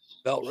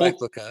belt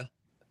replica.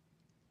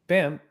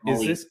 Bam,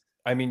 is this?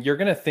 I mean, you're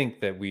gonna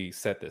think that we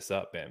set this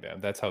up, Bam Bam.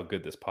 That's how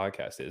good this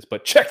podcast is.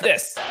 But check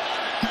this.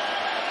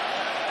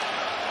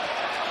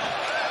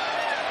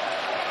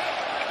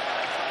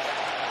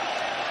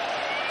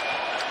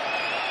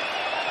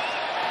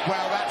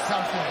 Well, that's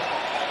something.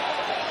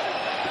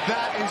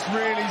 That is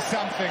really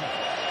something.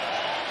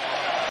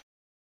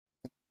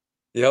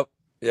 Yep.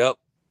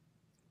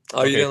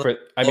 Oh, you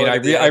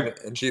didn't.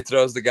 And she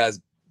throws the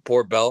guy's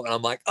poor belt, and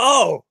I'm like,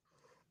 oh.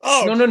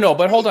 No.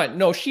 But hold on.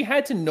 No, she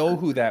had to know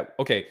who that.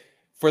 Okay,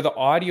 for the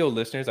audio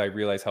listeners, I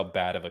realize how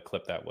bad of a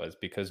clip that was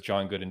because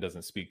John Gooden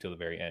doesn't speak till the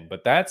very end.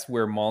 But that's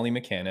where Molly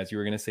McCann, as you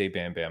were going to say,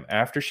 Bam Bam,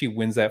 after she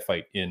wins that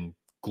fight in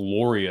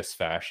glorious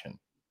fashion,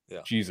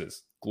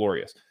 Jesus,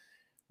 glorious,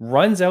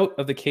 runs out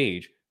of the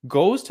cage,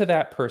 goes to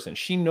that person.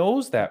 She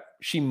knows that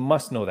she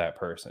must know that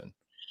person.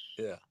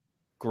 Yeah.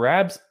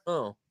 Grabs.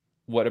 Oh.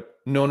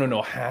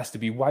 No. Has to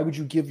be. Why would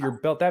you give your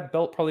belt? That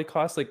belt probably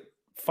costs like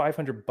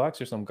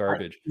 $500 or some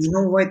garbage. You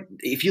know what?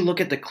 If you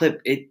look at the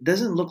clip, it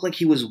doesn't look like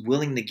he was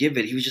willing to give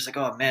it. He was just like,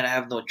 "Oh man, I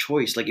have no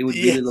choice." Like it would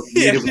really look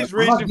weird. He's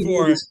reaching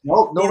for it.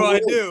 What do I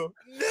do?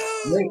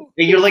 No.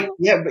 And you're like,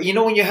 yeah, but you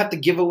know when you have to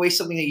give away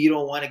something that you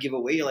don't want to give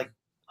away, you're like,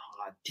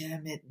 "Oh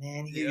damn it,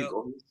 man! Here you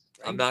go."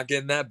 I'm not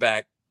getting that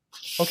back.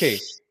 Okay,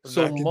 I'm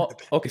so not getting that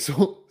back. okay,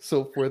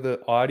 so for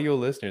the audio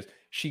listeners,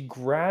 she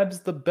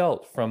grabs the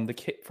belt from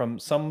from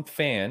some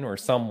fan or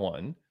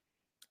someone,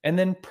 and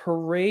then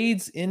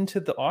parades into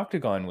the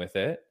octagon with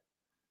it,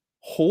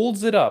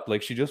 holds it up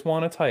like she just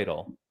won a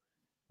title.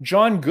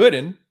 John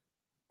Gooden,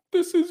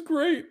 this is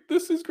great.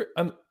 This is great.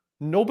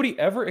 Nobody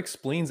ever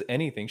explains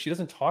anything. She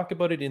doesn't talk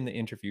about it in the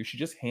interview. She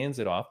just hands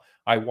it off.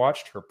 I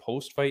watched her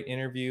post-fight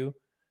interview.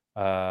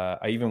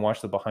 I even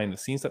watched the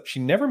behind-the-scenes stuff. She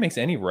never makes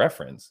any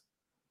reference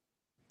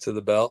To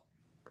the belt.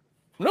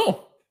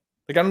 No,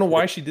 like I don't know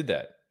why she did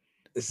that.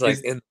 It's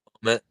like in the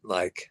moment,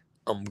 like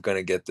I'm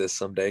gonna get this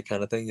someday,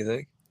 kind of thing. You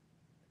think?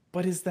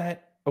 But is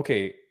that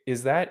okay?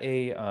 Is that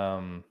a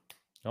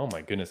oh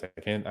my goodness,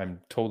 I'm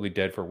totally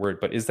dead for word.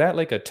 But is that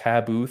like a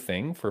taboo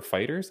thing for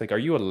fighters? Like, are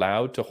you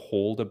allowed to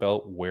hold a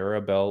belt, wear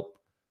a belt?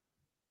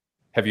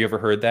 Have you ever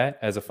heard that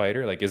as a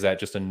fighter? Like, is that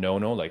just a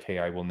no-no? Like, hey,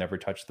 I will never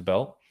touch the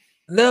belt?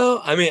 No,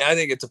 I mean, I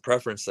think it's a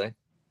preference thing.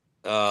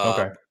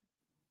 Okay.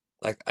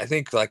 Like I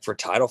think like for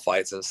title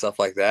fights and stuff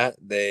like that,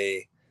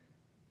 they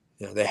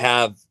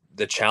have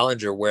the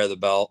challenger wear the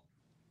belt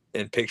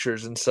in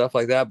pictures and stuff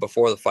like that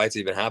before the fights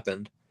even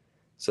happened.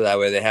 So that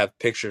way they have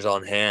pictures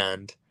on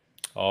hand.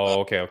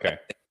 Oh, okay.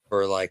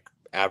 For like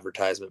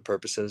advertisement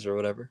purposes or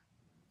whatever.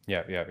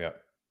 Yeah.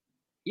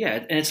 Yeah,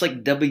 and it's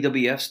like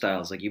WWF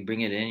styles. Like you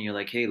bring it in, you're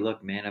like, hey,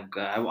 look, man,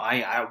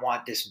 I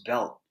want this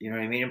belt. You know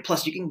what I mean? And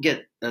plus, you can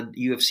get a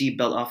UFC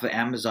belt off of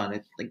Amazon.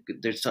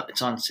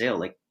 It's on sale,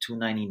 like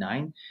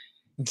 $2.99.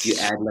 You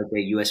add like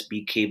a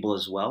USB cable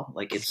as well.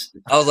 Like it's.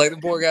 I was like, the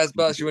poor guy's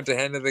belt. She went to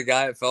hand to the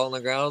guy. It fell on the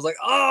ground. I was like,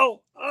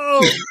 oh,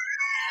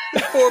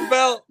 poor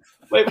belt.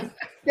 Wait,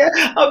 yeah,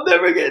 I'm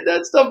never getting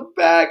that stuff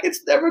back.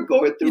 It's never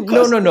going through.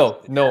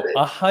 No.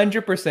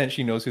 100%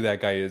 she knows who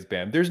that guy is,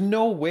 Bam. There's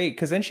no way,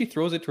 because then she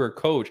throws it to her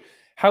coach.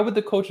 How would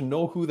the coach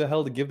know who the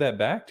hell to give that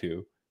back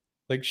to?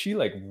 Like she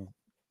like.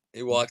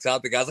 He walks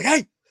out. The guy's like,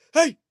 hey,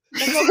 that's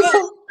my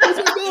belt.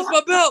 That's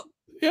my belt.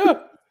 Yeah.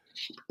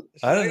 She's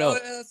I don't like, know. Oh,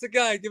 yeah, that's the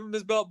guy. Give him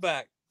his belt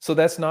back. So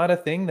that's not a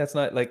thing. That's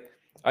not like.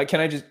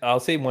 I'll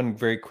say one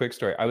very quick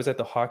story. I was at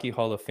the Hockey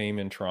Hall of Fame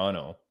in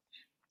Toronto,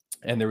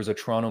 and there was a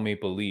Toronto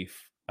Maple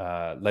Leaf,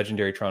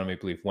 legendary Toronto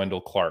Maple Leaf,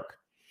 Wendell Clark.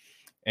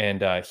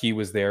 And he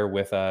was there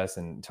with us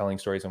and telling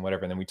stories and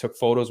whatever. And then we took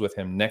photos with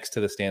him next to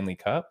the Stanley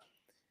Cup.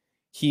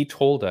 He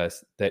told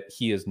us that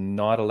he is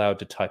not allowed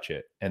to touch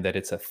it and that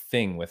it's a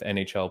thing with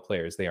NHL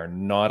players. They are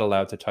not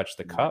allowed to touch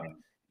the cup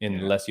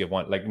unless you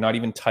want, like not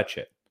even touch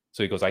it.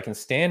 So he goes, I can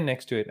stand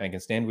next to it and I can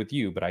stand with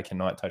you, but I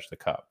cannot touch the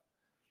cup.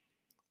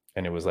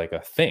 And it was like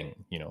a thing,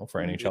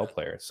 for NHL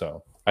players.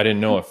 So I didn't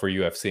know it for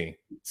UFC.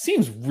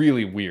 Seems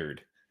really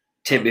weird.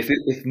 Tim,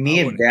 if me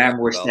and Bam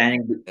were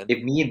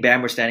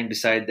standing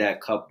beside that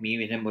cup, me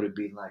and him would have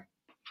been like,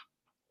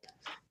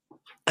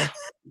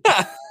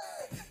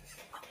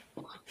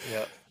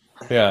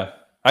 yeah.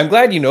 I'm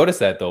glad you noticed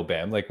that though,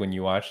 Bam. Like when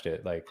you watched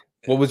it, like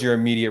what was your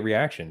immediate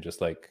reaction? Just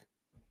like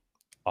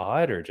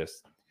odd or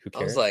just who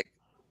cares? I was like,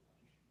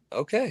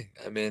 okay.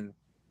 I mean,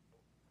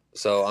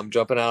 so I'm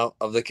jumping out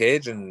of the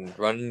cage and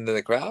running into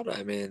the crowd.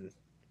 I mean,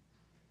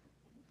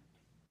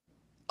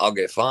 I'll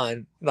get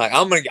fined. Like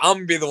I'm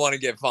gonna be the one to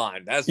get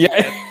fined. That's what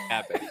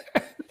happened.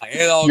 Like,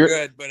 it's all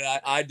good, but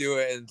I do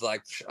it, and it's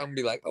like I'm gonna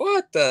be like,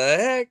 what the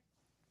heck?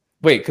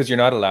 Wait, because you're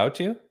not allowed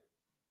to?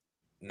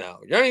 No,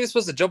 you're not even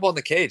supposed to jump on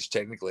the cage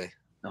technically.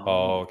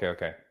 Oh,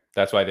 okay.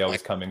 That's why they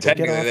always come in.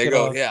 Technically, they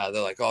go, yeah,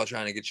 they're like, oh,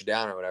 trying to get you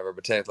down or whatever.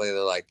 But technically,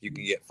 they're like, you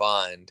can get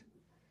fined,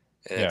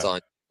 and it's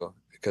on you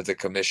because of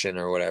commission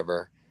or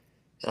whatever.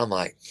 And I'm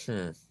like,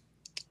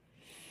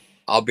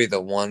 I'll be the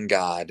one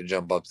guy to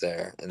jump up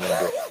there and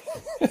then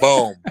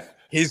boom.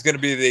 He's going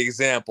to be the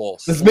example.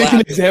 Let's make an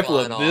example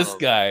of this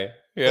guy.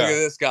 Yeah. Look at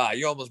this guy.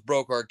 You almost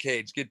broke our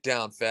cage. Get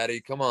down, fatty.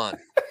 Come on.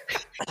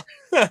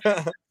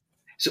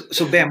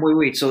 So Bam,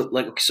 wait.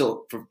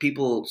 So for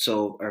people,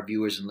 our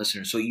viewers and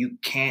listeners, so you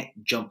can't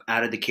jump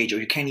out of the cage or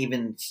you can't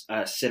even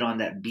sit on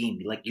that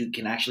beam. Like you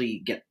can actually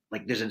get,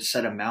 like there's a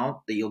set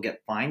amount that you'll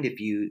get fined if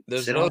you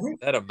sit on it? There's no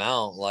set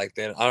amount. Like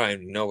I don't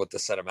even know what the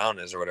set amount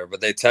is or whatever, but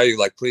they tell you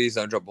like, please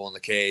don't jump on the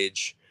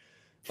cage.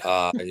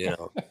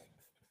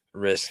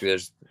 Risk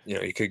there's,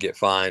 you could get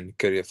fined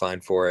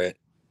for it.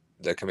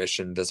 The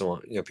commission doesn't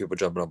want, people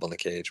jumping up on the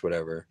cage,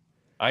 whatever.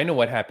 I know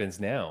what happens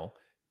now.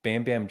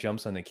 Bam Bam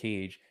jumps on the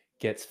cage,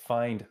 gets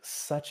fined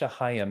such a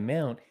high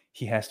amount,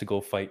 he has to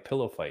go fight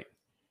pillow fight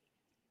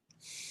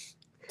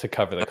to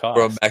cover the cost.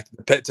 Going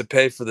back to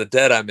pay for the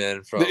debt I'm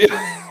in from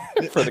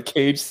for the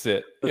cage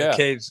sit. The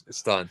cage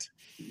stunt.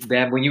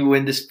 Bam, when you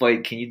win this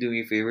fight, can you do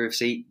me a favor?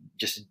 Say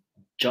just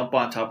jump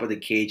on top of the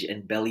cage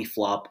and belly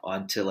flop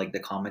onto like the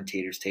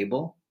commentator's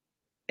table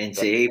and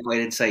say, hey,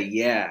 Fight Insight,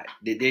 yeah.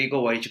 There you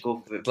go. Why don't you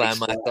go for slam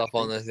myself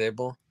on the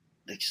table?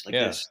 Just like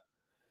this.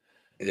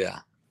 Yeah.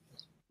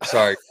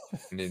 Sorry,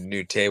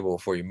 new table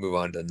before you move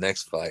on to the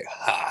next fight.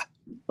 Ha.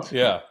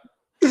 Yeah.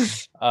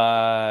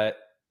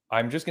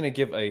 I'm just going to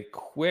give a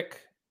quick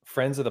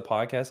friends of the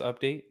podcast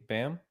update,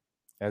 Bam,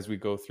 as we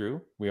go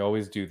through. We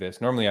always do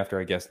this, normally after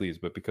our guest leaves,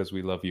 but because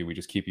we love you, we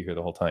just keep you here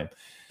the whole time.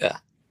 Yeah.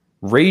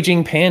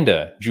 Raging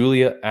Panda,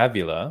 Julia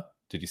Avila.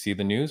 Did you see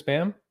the news,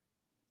 Bam?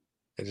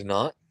 I did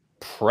not.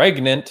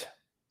 Pregnant.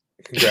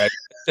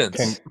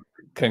 Congratulations.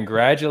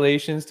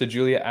 Congratulations to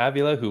Julia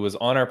Avila, who was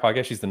on our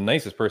podcast. She's the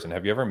nicest person.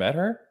 Have you ever met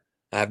her?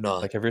 I have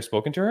not. Like, have you ever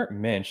spoken to her?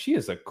 Man, she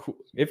is a cool.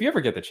 If you ever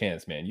get the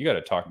chance, man, you got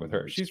to talk with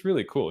her. She's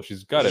really cool.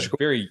 She's got a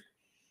very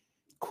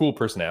cool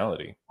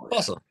personality.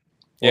 Awesome.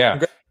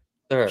 Yeah.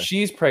 Well,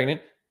 she's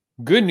pregnant.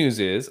 Good news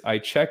is, I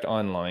checked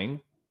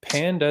online.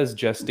 Panda's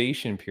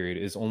gestation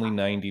period is only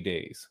 90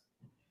 days.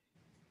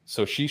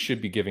 So she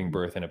should be giving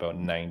birth in about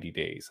 90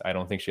 days. I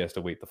don't think she has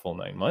to wait the full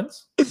 9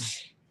 months.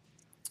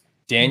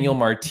 Daniel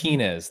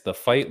Martinez, the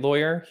fight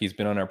lawyer, he's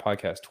been on our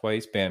podcast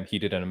twice. Bam, he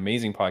did an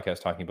amazing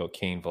podcast talking about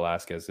Cain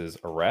Velasquez's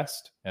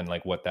arrest and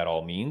like what that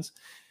all means.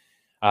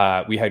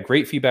 We had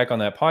great feedback on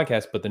that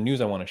podcast, but the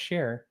news I want to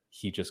share,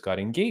 he just got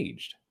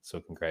engaged. So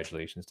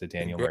congratulations to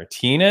Daniel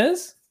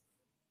Martinez.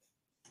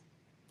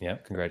 Yeah,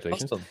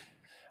 congratulations. Awesome.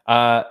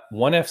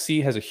 ONE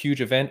FC has a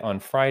huge event on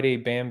Friday.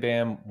 Bam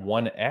Bam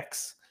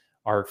 1X.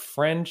 Our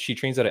friend, she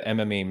trains at an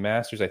MMA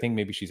Masters. I think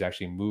maybe she's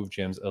actually moved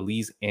gyms.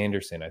 Elise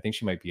Anderson. I think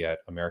she might be at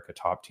America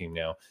Top Team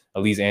now.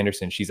 Elise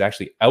Anderson, she's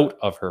actually out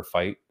of her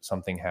fight.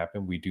 Something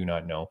happened. We do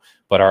not know.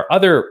 But our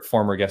other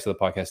former guest of the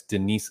podcast,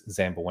 Denise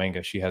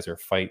Zamboanga, she has her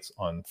fights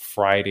on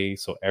Friday.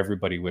 So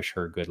everybody wish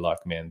her good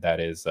luck, man. That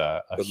is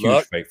a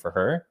huge fight for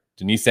her.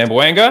 Denise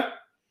Zamboanga.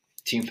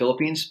 Team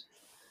Philippines.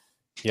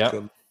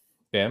 Yeah.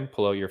 Bam,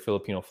 pull out your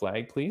Filipino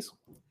flag, please.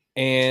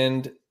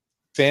 And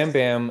Bam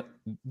Bam,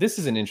 this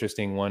is an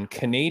interesting one.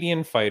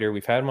 Canadian fighter.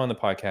 We've had him on the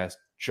podcast.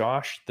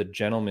 Josh the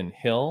Gentleman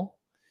Hill.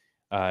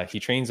 He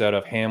trains out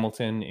of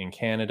Hamilton in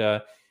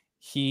Canada.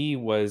 He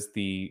was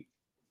the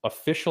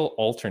official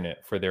alternate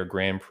for their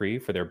Grand Prix,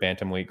 for their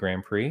Bantamweight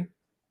Grand Prix.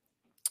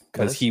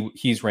 Because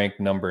he's ranked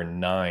number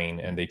 9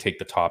 and they take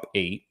the top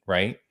 8,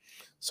 right?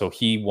 So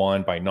he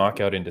won by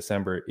knockout in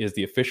December, is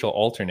the official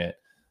alternate.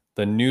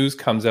 The news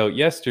comes out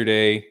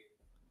yesterday.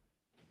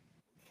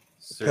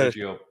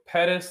 Sergio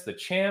Pettis, the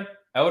champ,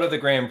 out of the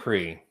Grand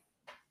Prix.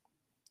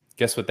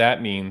 Guess what that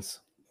means?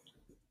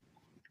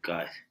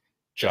 God.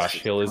 Josh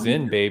Hill is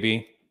in,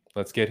 baby.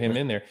 Let's get him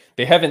in there.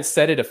 They haven't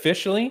said it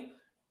officially,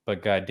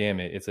 but God damn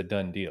it, it's a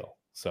done deal.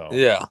 So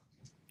yeah.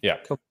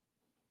 Come.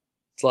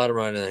 Slide him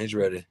right in. He's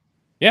ready.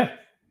 Yeah,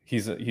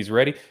 he's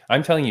ready.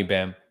 I'm telling you,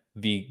 Bam,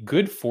 the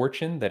good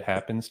fortune that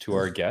happens to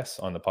our guests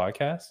on the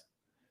podcast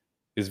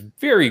is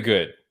very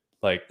good.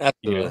 Like,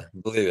 absolutely,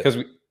 believe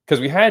it. Because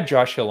we had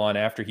Josh Hill on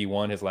after he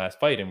won his last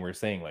fight, and we're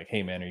saying like,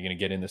 "Hey, man, are you going to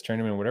get in this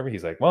tournament or whatever?"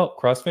 He's like, "Well,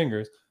 cross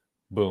fingers."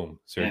 Boom,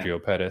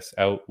 Sergio Pettis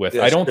out with.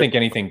 I don't think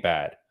anything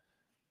bad.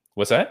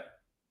 What's that?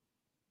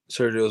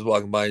 Sergio was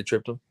walking by, you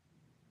tripped him.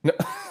 No.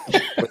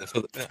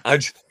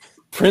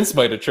 Prince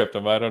might have tripped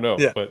him. I don't know,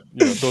 but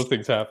those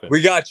things happen.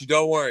 We got you.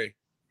 Don't worry.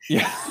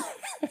 Yeah.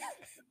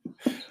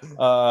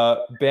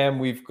 Bam,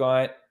 we've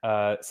got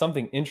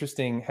something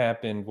interesting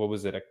happened. What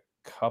was it? A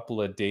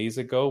couple of days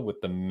ago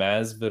with the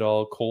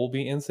Masvidal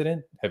Colby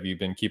incident. Have you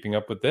been keeping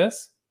up with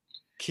this?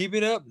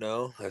 Keeping up?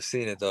 No, I've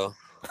seen it though.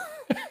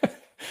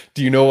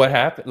 Do you know what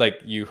happened? Like,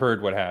 you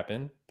heard what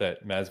happened,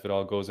 that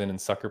Masvidal goes in and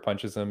sucker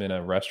punches him in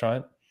a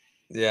restaurant?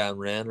 Yeah, and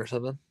ran or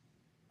something.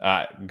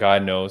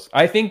 God knows.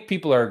 I think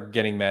people are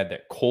getting mad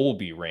that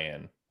Colby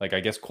ran. Like, I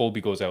guess Colby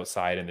goes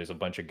outside and there's a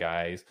bunch of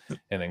guys,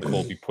 and then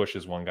Colby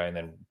pushes one guy and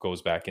then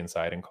goes back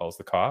inside and calls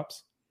the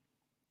cops.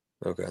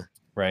 Okay.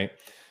 Right.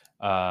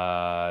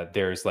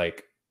 There's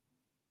like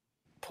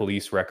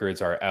police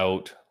records are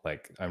out.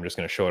 Like, I'm just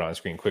going to show it on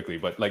screen quickly,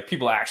 but like,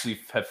 people actually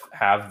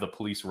have the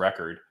police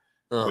record,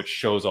 which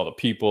shows all the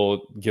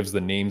people, gives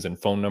the names and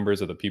phone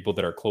numbers of the people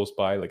that are close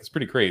by. Like, it's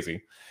pretty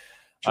crazy.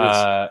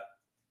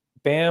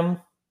 Bam,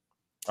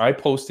 I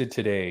posted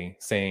today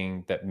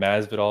saying that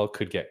Masvidal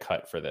could get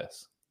cut for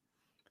this.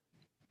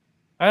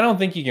 I don't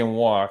think you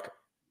can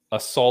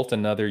assault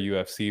another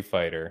UFC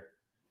fighter.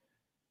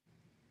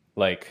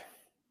 Like,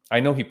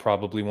 I know he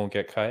probably won't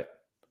get cut,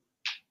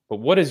 but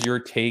what is your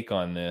take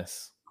on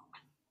this?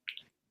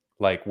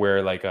 Like,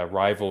 where like a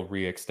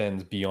rivalry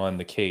extends beyond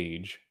the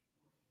cage.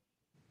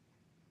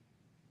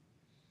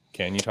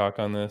 Can you talk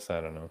on this?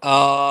 I don't know.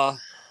 I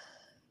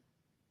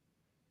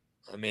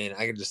mean,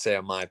 I can just say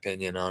my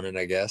opinion on it,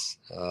 I guess.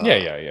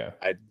 Yeah.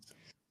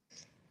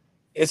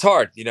 It's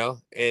hard,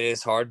 It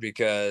is hard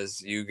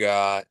because you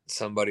got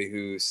somebody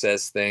who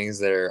says things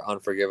that are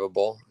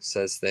unforgivable,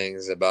 says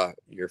things about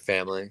your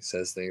family,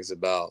 says things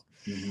about,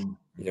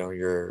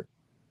 your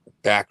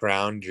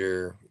background,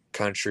 your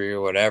country,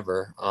 or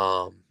whatever.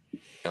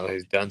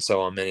 He's done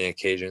so on many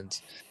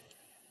occasions,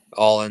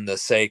 all in the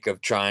sake of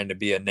trying to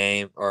be a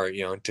name, or,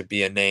 to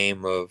be a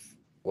name of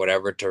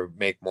whatever, to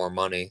make more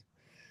money.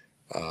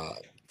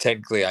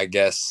 Technically, I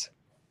guess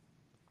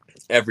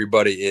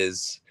everybody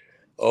is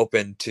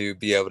open to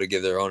be able to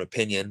give their own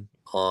opinion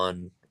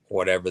on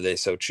whatever they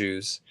so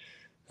choose.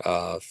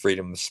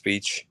 Freedom of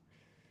speech.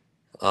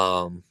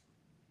 And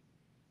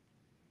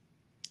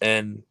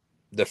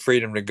the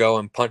freedom to go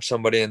and punch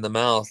somebody in the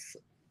mouth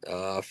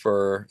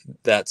for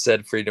that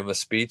said freedom of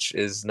speech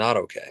is not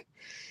okay.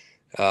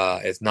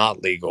 It's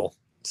not legal.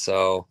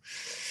 So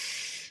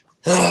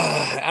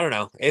I don't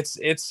know.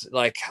 It's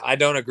like I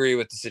don't agree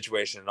with the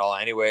situation at all.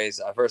 Anyways,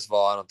 first of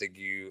all, I don't think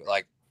you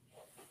like.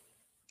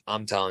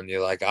 I'm telling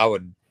you, like I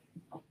would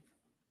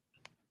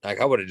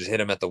have just hit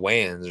him at the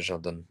weigh-ins or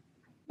something,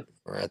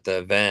 or at the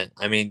event.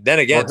 I mean, then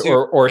again,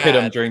 or hit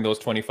him during those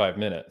 25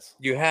 minutes.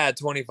 You had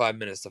 25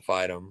 minutes to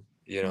fight him.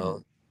 You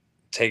know,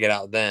 take it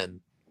out then.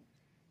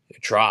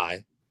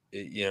 Try,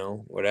 you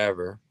know,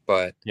 whatever.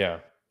 But yeah,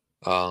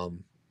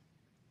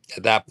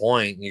 at that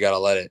point, you got to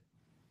let it.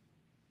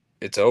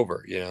 It's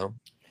over, you know,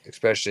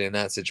 especially in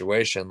that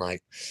situation.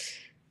 Like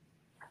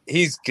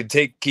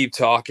keep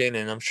talking,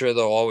 and I'm sure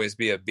there'll always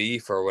be a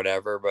beef or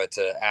whatever, but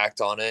to act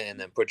on it and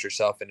then put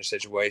yourself in a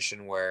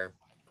situation where,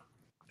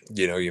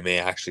 you know, you may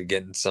actually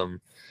get in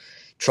some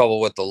trouble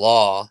with the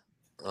law.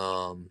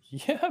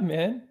 Yeah,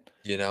 man.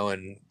 You know,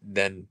 and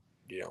then,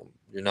 you know,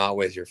 you're not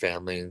with your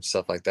family and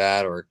stuff like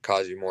that, or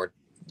cause you more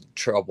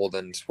trouble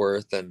than it's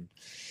worth. And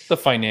the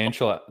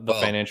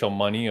financial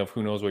money of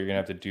who knows what you're gonna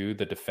have to do,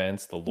 the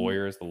defense, the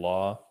lawyers, the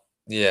law.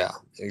 Yeah,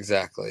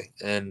 exactly.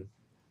 And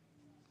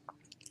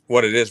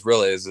what it is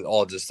really is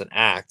all just an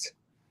act,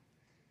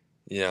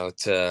 you know,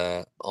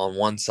 on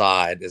one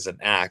side is an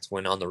act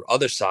when on the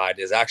other side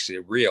is actually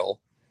real.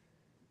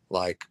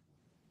 Like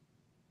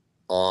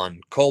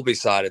on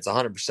Colby's side, it's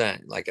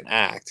 100% like an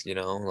act, you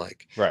know,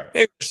 like right.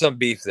 Maybe there's some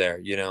beef there,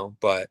 you know,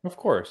 but of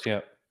course,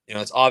 yeah. You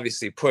know, it's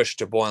obviously pushed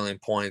to boiling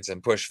points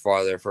and pushed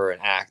farther for an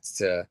act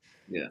to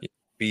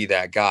be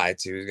that guy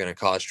who's going to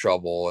cause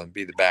trouble and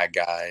be the bad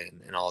guy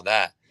and all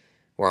that.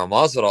 Where on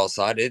Masvidal's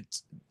side,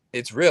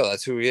 it's real.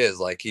 That's who he is.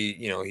 Like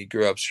he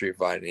grew up street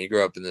fighting. He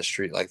grew up in the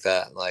street like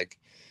that. Like,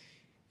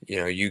 you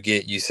know,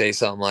 you say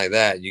something like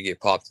that, you get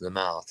popped in the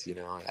mouth. You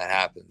know, that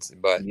happens.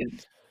 But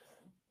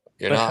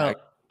you're not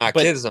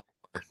kids.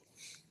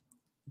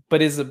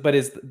 But is the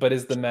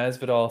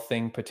Masvidal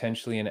thing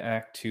potentially an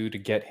act too to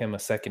get him a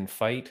second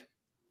fight?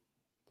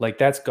 Like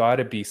that's got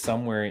to be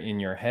somewhere in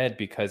your head,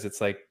 because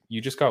it's like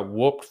you just got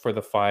whooped for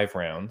the 5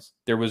 rounds.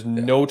 There was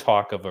no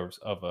talk of a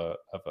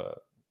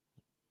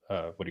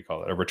what do you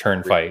call it? A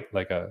return fight,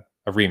 like a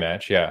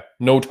rematch. Yeah,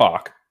 no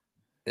talk.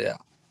 Yeah.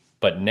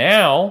 But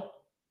now,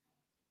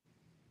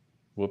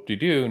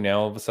 whoop-de-doo,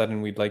 now all of a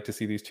sudden we'd like to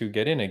see these two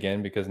get in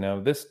again because now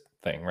of this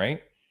thing,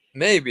 right?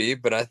 Maybe,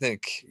 but I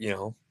think, you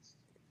know,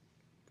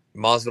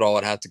 Masvidal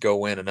would have to go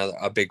win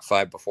a big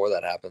fight before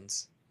that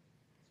happens.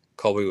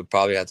 Colby would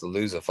probably have to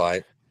lose a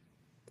fight.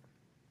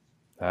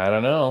 I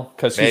don't know,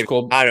 because I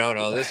don't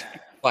know. This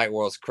fight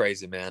world's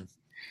crazy, man.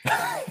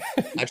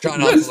 I try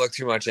not to look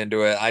too much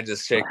into it. I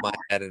just shake my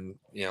head and,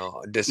 you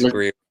know,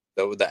 disagree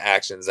with the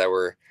actions that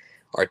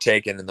are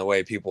taken and the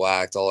way people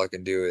act. All I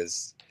can do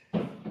is,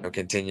 you know,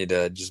 continue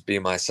to just be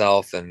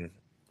myself and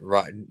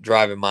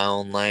drive in my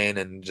own lane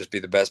and just be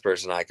the best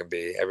person I can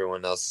be.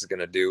 Everyone else is going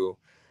to do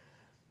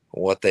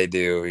what they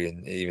do,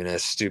 even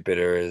as stupid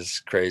or as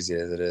crazy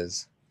as it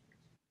is.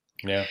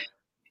 Yeah.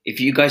 If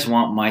you guys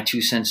want my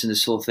 2 cents in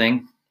this whole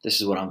thing, this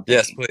is what I'm thinking.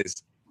 Yes,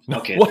 please.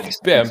 Okay. What?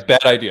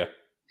 Bad idea.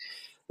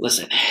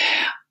 Listen,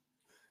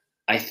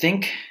 I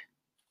think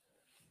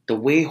the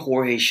way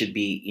Jorge should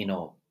be, you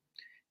know,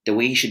 the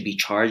way he should be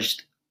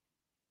charged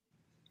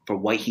for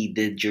what he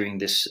did during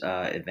this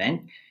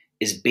event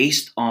is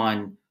based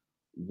on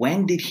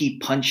when did he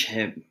punch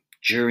him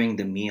during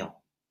the meal?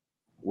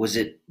 Was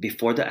it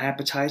before the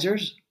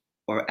appetizers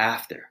or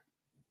after?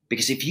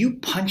 Because if you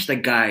punch the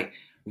guy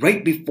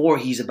right before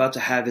he's about to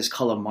have his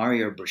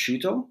calamari or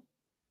prosciutto,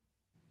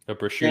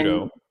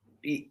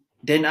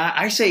 then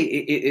I say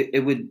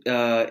it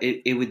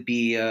would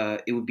be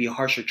a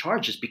harsher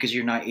charge just because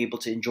you're not able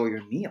to enjoy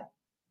your meal.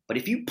 But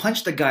if you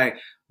punch the guy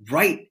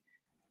right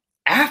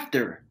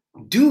after,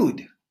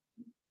 dude,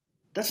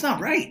 that's not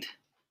right.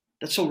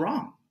 That's so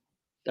wrong.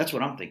 That's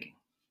what I'm thinking.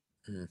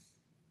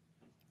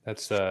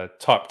 That's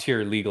top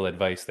tier legal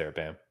advice there,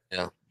 Bam.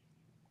 Yeah.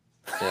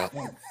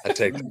 I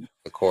take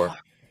the court.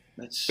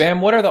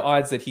 Bam, what are the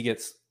odds that he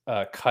gets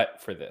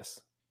cut for this?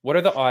 What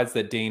are the odds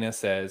that Dana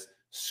says,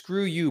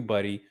 screw you,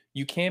 buddy,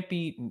 you can't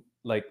be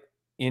like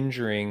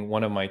injuring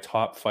one of my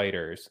top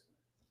fighters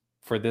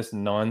for this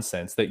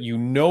nonsense that you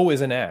know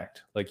is an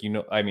act? Like, you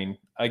know, I mean,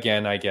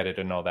 again, I get it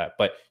and all that,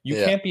 but you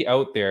can't be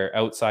out there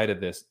outside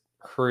of this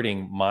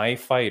hurting my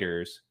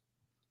fighters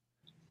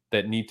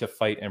that need to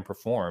fight and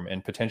perform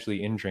and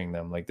potentially injuring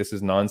them. Like, this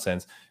is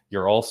nonsense.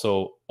 You're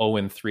also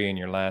 0-3 in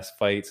your last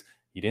fights.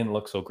 You didn't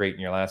look so great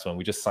in your last one.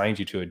 We just signed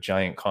you to a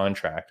giant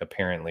contract.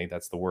 Apparently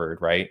that's the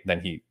word, right? Then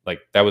he,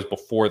 like, that was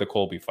before the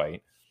Colby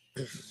fight.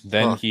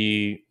 Then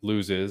he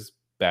loses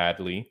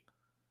badly.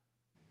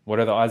 What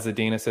are the odds that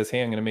Dana says,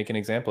 hey, I'm going to make an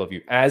example of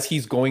you, as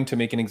he's going to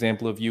make an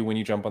example of you when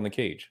you jump on the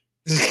cage?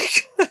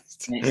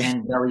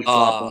 And belly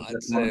flop.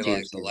 I'd say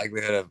like the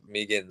likelihood of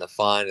me getting the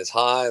fine is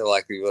high. The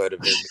likelihood of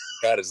him being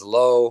cut is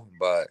low.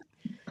 But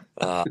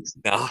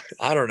no,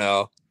 I don't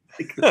know.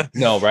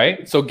 No,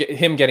 right? So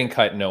him getting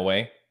cut, no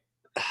way.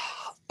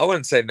 I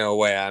wouldn't say no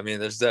way. I mean,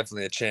 there's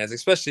definitely a chance,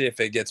 especially if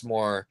it gets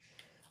more.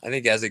 I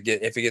think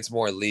if it gets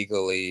more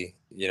legally,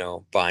 you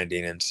know,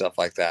 binding and stuff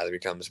like that, there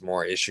becomes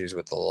more issues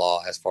with the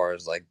law as far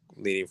as like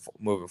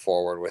moving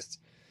forward with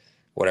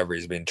whatever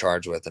he's being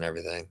charged with and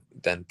everything,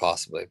 then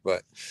possibly.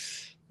 But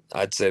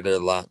I'd say they're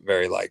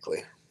very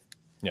likely.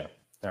 Yeah.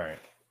 All right.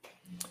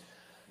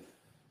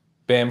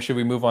 Bam, should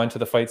we move on to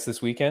the fights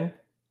this weekend?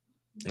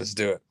 Let's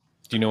do it.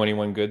 Do you know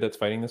anyone good that's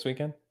fighting this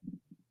weekend?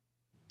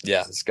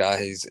 Yeah, this guy,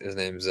 his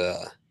name's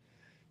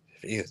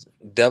he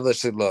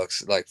devilishly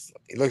looks like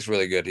he looks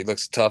really good. He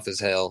looks tough as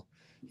hell.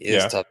 He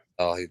is tough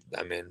as hell.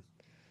 I mean,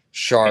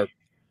 sharp,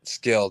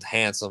 skilled,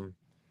 handsome.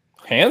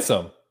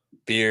 Handsome.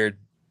 Beard.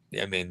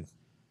 I mean,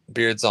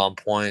 beard's on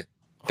point.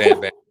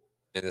 Bam Bam.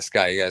 And this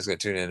guy, you guys gotta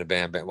tune in to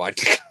Bam Bam.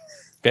 Watch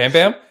Bam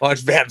Bam?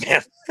 Watch Bam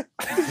Bam.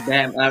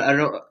 Bam, I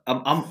don't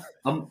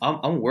know.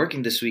 I'm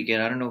working this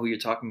weekend. I don't know who you're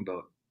talking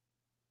about.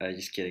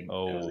 Just kidding.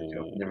 Oh,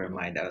 never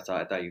mind. I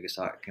thought you were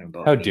talking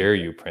about. How dare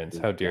you, Prince?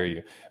 How dare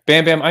you?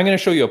 Bam Bam, I'm going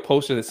to show you a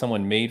poster that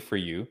someone made for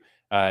you.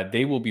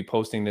 They will be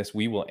posting this.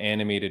 We will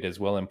animate it as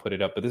well and put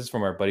it up. But this is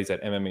from our buddies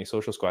at MMA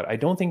Social Squad. I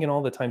don't think in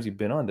all the times you've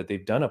been on that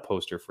they've done a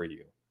poster for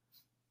you.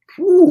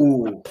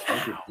 Ooh, look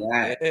at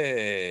that.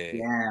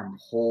 Hey. Damn,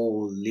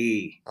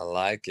 holy. I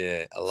like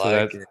it.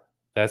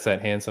 That's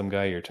that handsome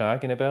guy you're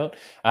talking about.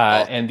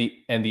 And the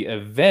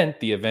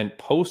event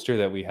poster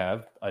that we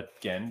have,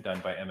 again, done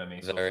by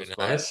MMA Social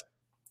Squad. Nice.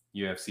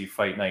 UFC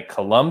Fight Night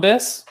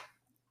Columbus.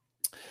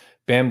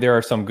 Bam, there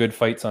are some good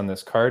fights on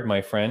this card,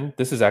 my friend.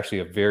 This is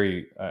actually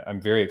I'm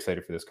very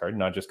excited for this card,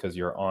 not just because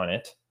you're on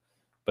it,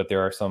 but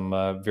there are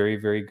some very,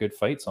 very good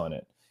fights on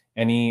it.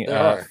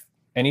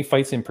 Any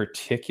fights in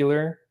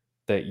particular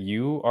that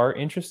you are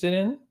interested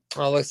in?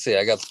 Well, let's see.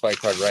 I got the fight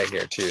card right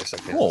here too. So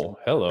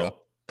hello.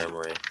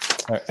 Memory.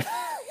 All right.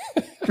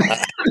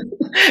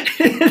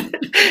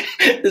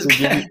 This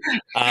guy.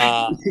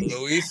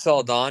 Luis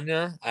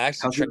Saldana. I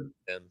actually trained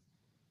him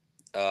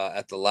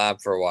at the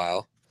lab for a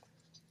while.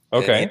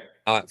 Okay. He's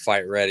not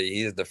fight ready.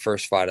 He's the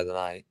first fight of the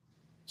night.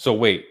 So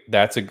wait,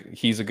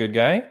 he's a good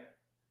guy?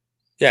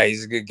 Yeah,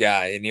 he's a good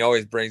guy, and he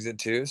always brings it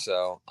too.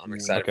 So I'm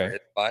excited for his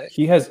fight.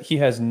 He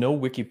has no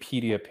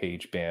Wikipedia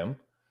page, Bam.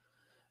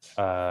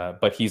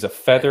 But he's a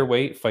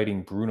featherweight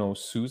fighting Bruno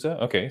Souza.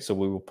 Okay, so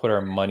we will put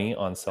our money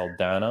on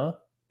Saldana.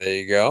 There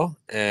you go.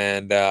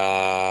 And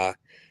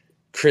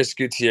Chris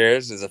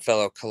Gutierrez is a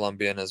fellow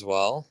Colombian as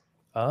well.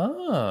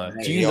 Do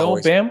you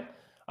know, Bam?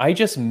 I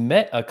just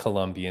met a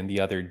Colombian the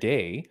other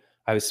day.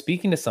 I was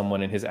speaking to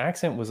someone, and his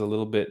accent was a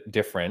little bit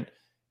different.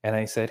 And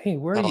I said, "Hey,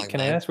 where are you?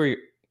 Can I ask where you're?"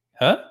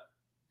 Huh?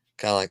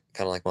 Kind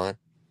of like mine.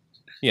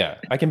 Yeah,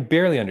 I can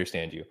barely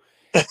understand you.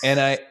 And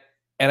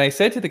I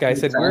said to the guy, I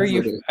said, "Where are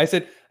you?" I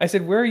said,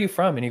 "Where are you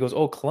from?" And he goes,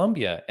 "Oh,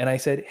 Colombia." And I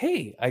said,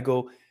 "Hey," I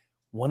go,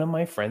 "One of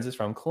my friends is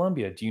from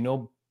Colombia. Do you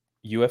know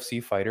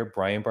UFC fighter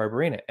Brian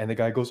Barberena?" And the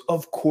guy goes,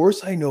 "Of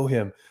course I know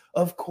him.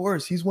 Of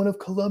course, he's one of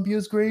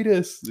Colombia's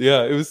greatest."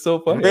 Yeah, it was so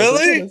funny.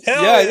 Really? Like,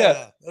 Hell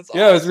yeah. That's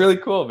awesome. It was really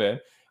cool, man.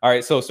 All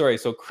right, so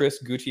Chris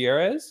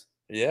Gutierrez.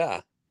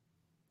 Yeah.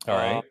 All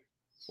right.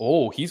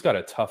 Oh, he's got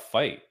a tough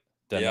fight.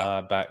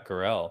 Dana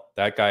Batgarel.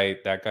 That guy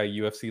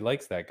UFC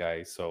likes that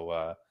guy.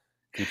 So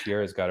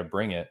Gutierrez got to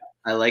bring it.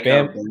 I like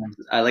how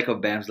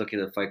Bam's looking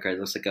at the fight card.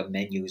 It looks like a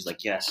menu. He's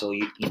like, yeah, so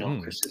you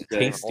know, Chris is good.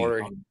 Tasty.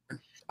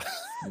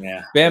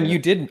 Yeah. Bam, you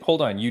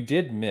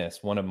did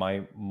miss one of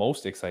my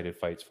most excited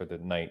fights for the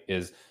night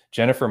is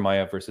Jennifer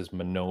Maia versus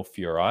Manon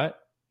Fiorot.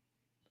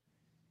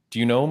 Do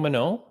you know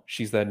Manon?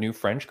 She's that new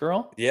French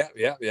girl. Yeah.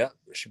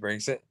 She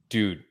brings it.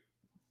 Dude,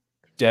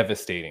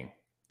 devastating.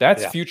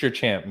 That's future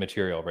champ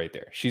material right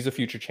there. She's a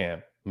future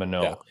champ,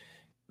 Manon. Yeah.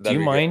 Do you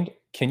mind? Good.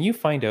 Can you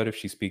find out if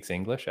she speaks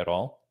English at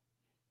all?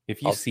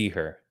 If you see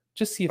her,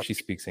 just see if she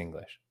speaks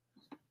English.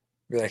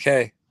 Be like,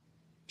 hey,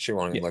 she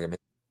won't even look at me.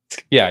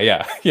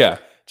 Yeah.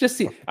 Just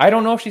see. I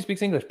don't know if she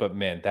speaks English, but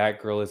man,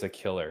 that girl is a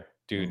killer,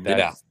 dude.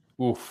 That's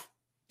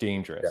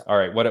dangerous. Yeah. All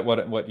right,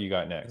 what you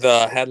got next?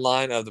 The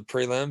headline of the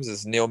prelims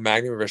is Neil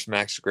Magny versus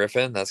Max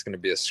Griffin. That's going to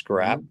be a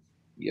scrap.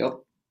 Yep.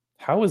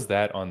 How is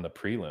that on the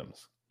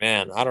prelims?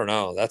 Man, I don't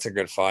know. That's a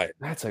good fight.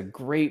 That's a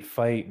great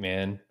fight,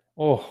 man.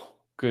 Oh,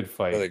 good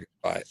fight. Really good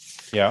fight.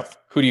 Yeah.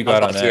 Who do you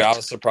got on that? I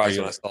was surprised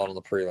when I saw it on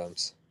the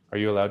prelims. Are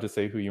you allowed to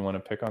say who you want to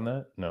pick on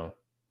that? No.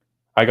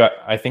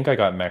 I think I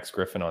got Max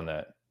Griffin on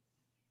that.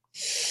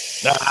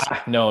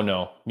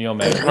 No. Neil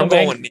Magny. I'm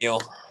going with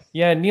Neil.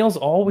 Yeah, Neil's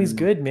always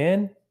good,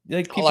 man.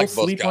 Like people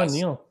sleep on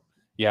Neil.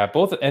 Yeah,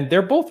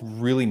 they're both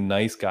really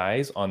nice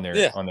guys on their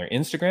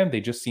Instagram. They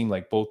just seem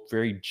like both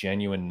very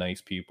genuine, nice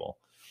people.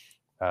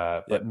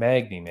 But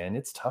Magny, man,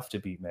 it's tough to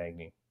beat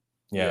Magny.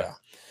 Yeah.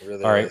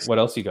 Really all right, is. What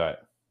else you got?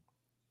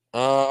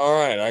 All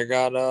right, I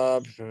got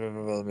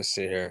let me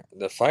see here.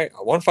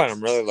 One fight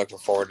I'm really looking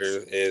forward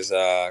to is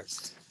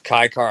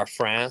Kai Kara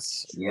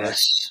France.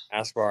 Yes.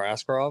 Askar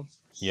Askarov.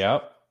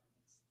 Yep.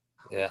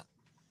 Yeah.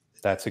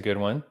 That's a good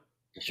one.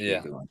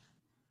 Yeah.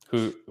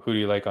 Who do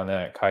you like on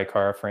that? Kai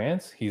Kara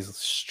France? He's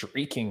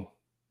streaking.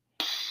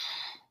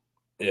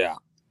 Yeah.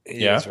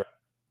 He's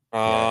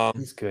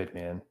good,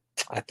 man.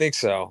 I think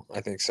so.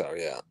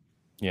 Yeah.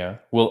 Yeah.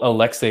 Will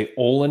Alexei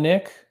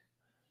Olenek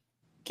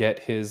get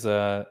his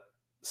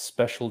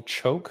special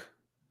choke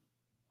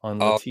on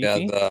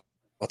Latifi?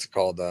 Yeah, What's it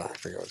called? I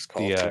forget what it's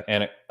called.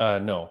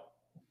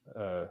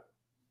 Oh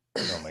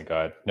my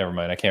God, never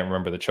mind. I can't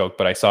remember the choke,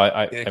 but I saw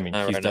it. I mean,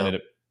 he's done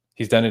it.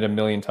 He's done it a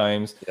million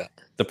times. Yeah.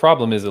 The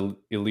problem is Ilir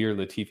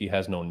Latifi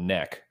has no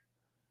neck.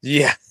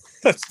 Yeah,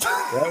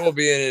 that will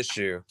be an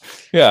issue.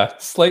 Yeah,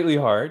 slightly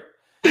hard.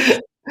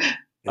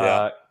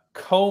 Yeah.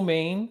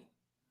 Co-main,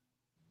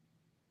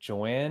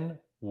 Joanne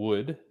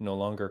Wood, no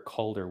longer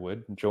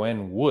Calderwood.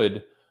 Joanne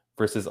Wood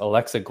versus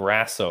Alexa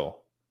Grasso.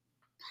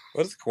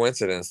 What is the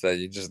coincidence that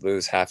you just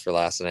lose half your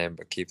last name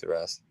but keep the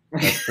rest?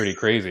 That's pretty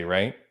crazy,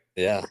 right?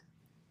 Yeah.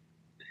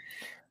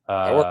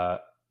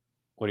 What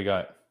do you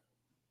got?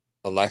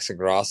 Alexa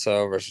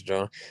Grasso versus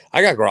Joan.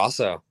 I got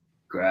Grasso.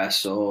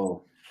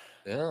 Grasso.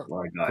 Yeah.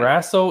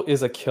 Grasso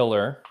is a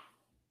killer.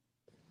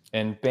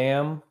 And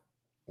Bam.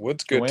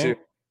 Wood's good too.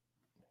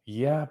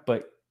 Yeah,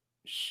 but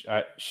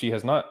she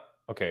has not.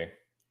 Okay.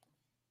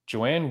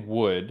 Joanne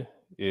Wood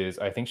is,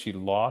 I think she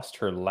lost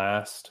her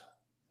last.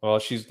 Well,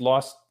 she's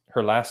lost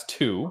her last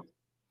two.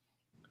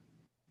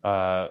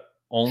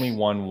 Only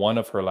won one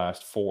of her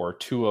last four,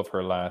 two of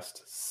her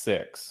last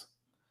six.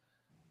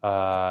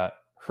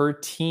 Her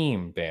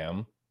team,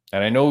 Bam,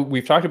 and I know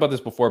we've talked about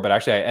this before, but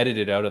actually I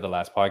edited it out of the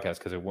last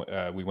podcast because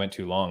we went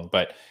too long.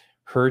 But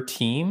her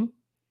team,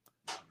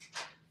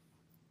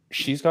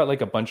 she's got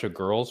like a bunch of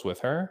girls with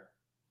her.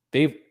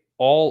 They've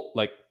all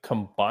like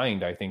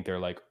combined, I think they're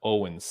like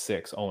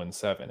 0-6,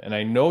 0-7. And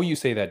I know you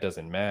say that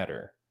doesn't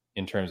matter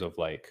in terms of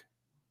like,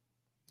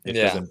 it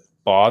doesn't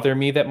bother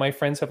me that my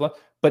friends have lost.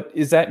 But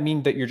does that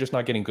mean that you're just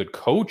not getting good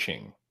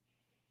coaching?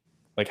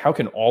 Like, how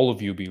can all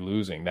of you be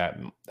losing that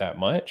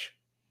much?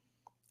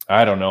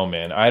 I don't know,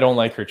 man. I don't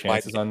like her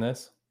chances on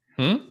this.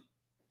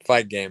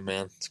 Fight game,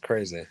 man. It's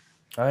crazy.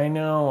 I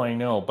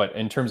know. But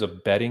in terms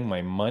of betting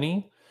my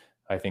money,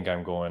 I think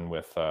I'm going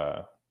with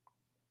Grasso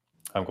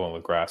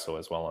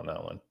as well on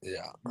that one.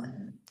 Yeah.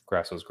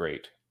 Grasso's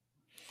great.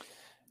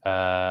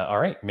 All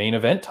right. Main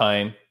event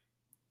time.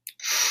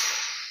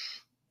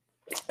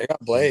 I got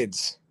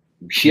Blades.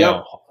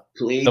 Yep.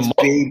 Blades,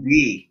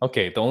 baby.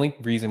 Okay. The only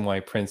reason why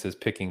Prince is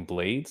picking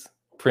Blades,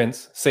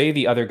 Prince, say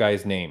the other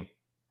guy's name.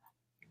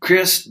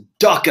 Chris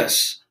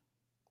Daukaus.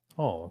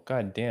 Oh,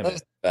 God damn it. That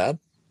was bad.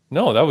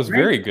 No, that was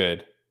very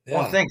good.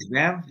 Yeah. Oh, thanks,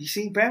 Bam. You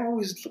see, Bam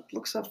always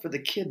looks up for the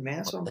kid, man.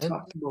 That's what I'm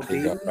talking about,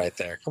 baby. Right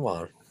there. Come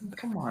on.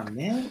 Come on,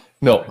 man.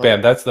 No,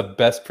 Bam, that's the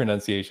best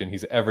pronunciation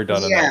he's ever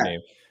done on that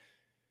name.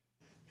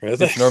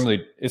 Really? It's normally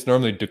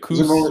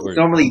Daukaus. It's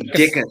normally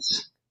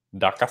Dickus.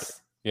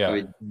 Daukaus.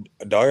 Yeah.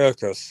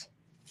 Daukaus.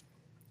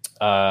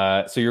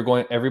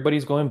 So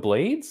everybody's going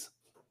Blades?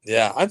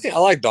 Yeah, I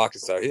like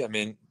Daukaus though. He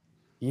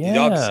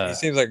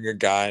seems like a good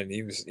guy, and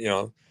he was,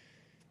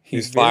 he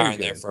was firing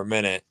there for a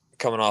minute,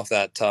 coming off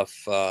that tough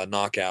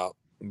knockout.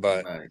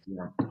 But I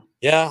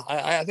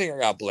think I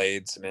got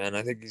Blades, man.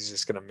 I think he's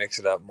just gonna mix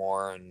it up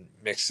more and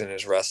mix in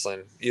his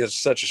wrestling. He is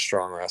such a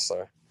strong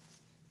wrestler.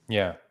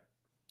 Yeah.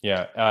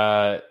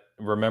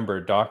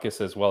 Remember,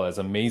 Daukaus, as well, as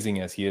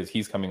amazing as he is,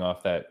 he's coming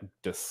off that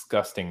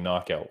disgusting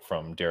knockout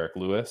from Derek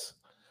Lewis.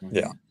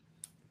 Yeah.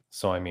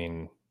 So, I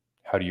mean,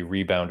 how do you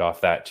rebound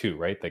off that too,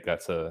 right? Like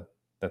that's a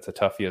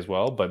toughie as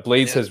well. But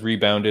Blades has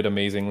rebounded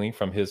amazingly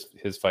from his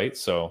fight.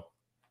 So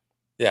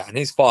yeah, and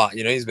he's fought.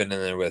 He's been in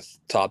there with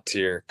top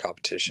tier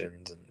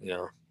competitions, and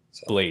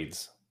so.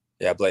 Blades.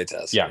 Yeah, Blades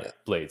has. Yeah,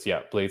 Blades.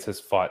 Yeah, Blades has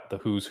fought the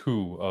who's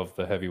who of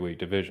the heavyweight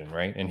division,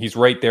 right? And he's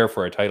right there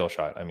for a title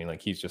shot. I mean,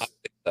 like he's just.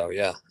 Oh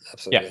yeah,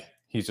 absolutely. Yeah,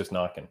 he's just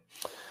knocking.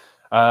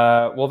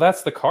 Well,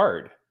 that's the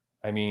card.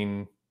 I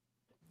mean,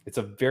 it's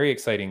a very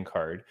exciting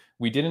card.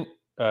 We didn't.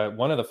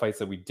 One of the fights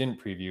that we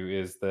didn't preview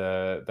is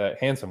that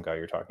handsome guy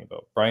you're talking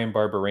about, Brian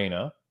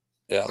Barberena,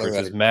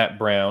 versus Matt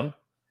Brown.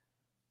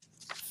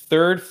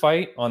 Third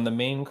fight on the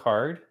main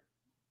card.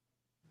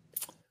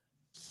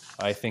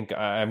 I think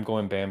I'm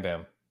going Bam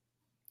Bam.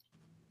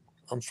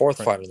 I'm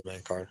fourth fight on the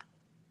main card.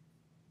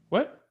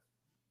 What?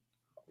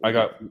 I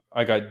got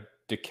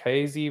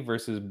Dikiase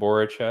versus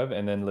Borachev,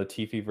 and then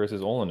Latifi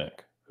versus Olenek.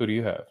 Who do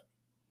you have?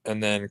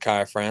 And then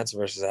Kai France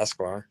versus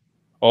Escobar.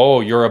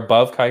 Oh, you're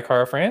above Kai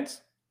Kara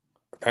France?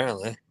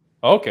 Apparently.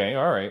 Okay,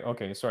 all right.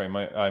 Okay, sorry.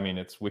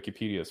 It's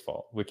Wikipedia's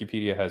fault.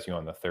 Wikipedia has you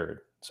on the third.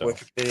 So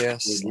Wikipedia.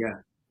 Yeah.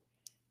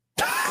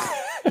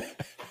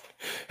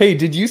 Hey,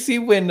 did you see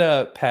when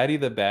Patty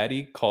the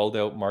Baddie called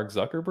out Mark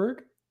Zuckerberg?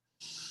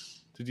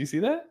 Did you see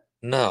that?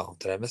 No,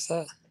 did I miss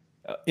that?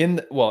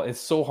 It's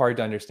so hard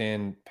to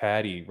understand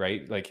Patty,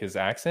 right? Like his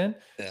accent.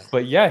 Yeah.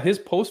 But yeah, his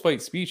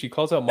post-fight speech, he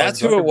calls out Mark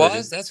That's Zuckerberg. who it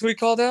was? That's who he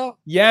called out?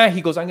 Yeah,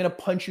 he goes, I'm going to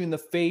punch you in the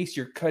face.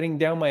 You're cutting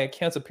down my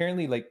accounts.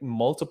 Apparently, like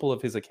multiple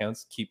of his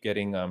accounts keep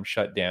getting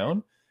shut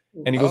down.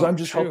 And he goes, I'm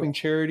just helping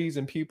charities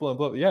and people and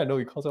blah. Yeah, no,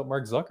 he calls out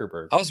Mark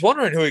Zuckerberg. I was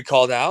wondering who he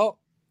called out.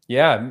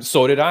 Yeah,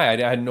 so did I.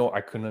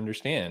 I couldn't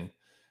understand.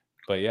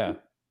 But yeah.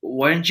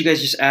 Why didn't you guys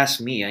just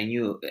ask me? I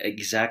knew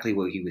exactly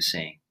what he was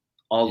saying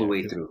all the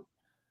way through.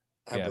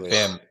 Yeah,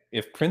 Bam.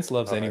 If Prince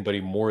loves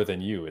anybody more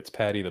than you, it's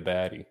Patty the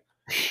Baddie.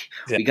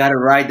 We got to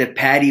ride the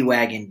Patty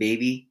wagon,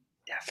 baby.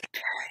 The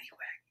Patty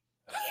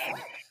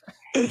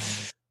wagon.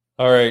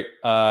 All right.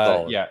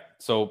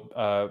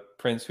 So,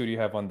 Prince, who do you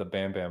have on the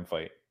Bam Bam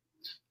fight?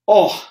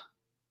 Oh,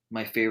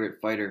 my favorite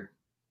fighter,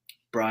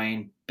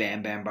 Brian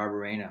Bam Bam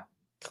Barberena.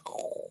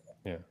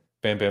 Yeah,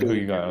 Bam Bam. Who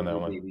you got on that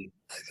one? Baby.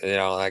 You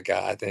know, that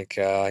guy. I think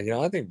Bam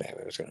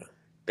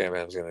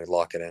Bam's gonna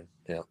lock it in.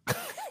 Yeah.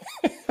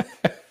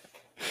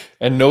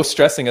 And no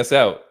stressing us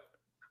out.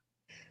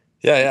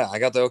 Yeah. I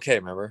got the okay.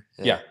 Remember?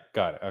 Yeah,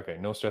 got it. Okay,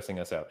 no stressing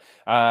us out.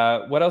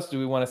 What else do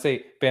we want to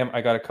say? Bam,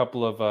 I got a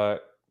couple of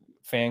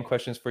fan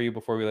questions for you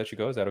before we let you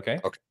go. Is that okay?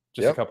 Okay.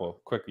 Just a couple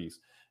quickies.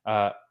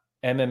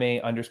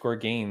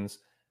 MMA_gains,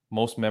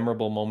 most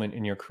memorable moment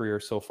in your career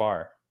so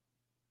far?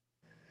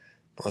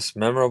 Most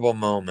memorable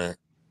moment.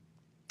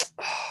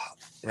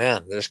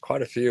 Man, there's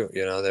quite a few.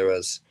 You know,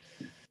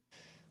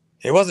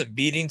 it wasn't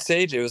beating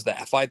stage. It was the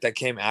fight that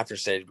came after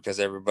stage because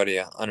everybody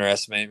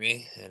underestimated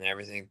me and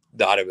everything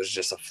thought it was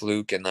just a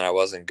fluke and that I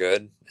wasn't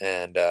good.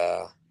 And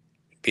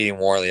beating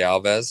Warley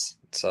Alves.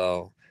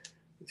 So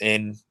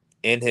in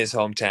his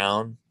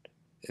hometown,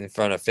 in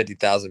front of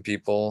 50,000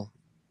 people,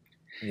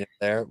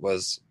 there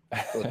was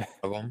one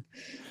of them.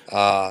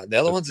 The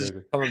other one's is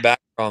coming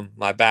back from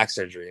my back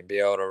surgery and be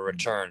able to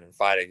return and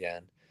fight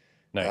again.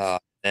 Nice.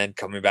 And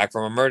coming back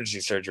from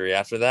emergency surgery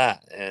after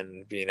that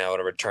and being able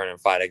to return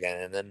and fight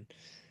again. And then,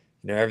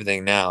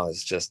 everything now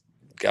is just,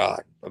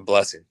 God, a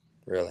blessing,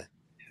 really.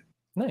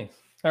 Nice.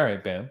 All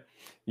right, Bam.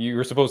 You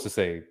were supposed to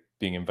say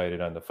being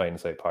invited on the Fight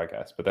Insight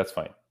podcast, but that's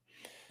fine.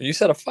 You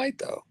said a fight,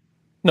 though.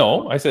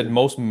 No, I said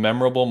most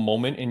memorable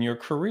moment in your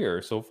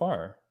career so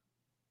far.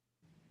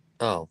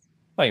 Oh.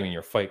 Not even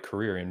your fight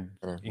career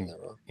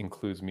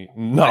includes me.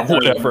 Not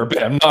whatever,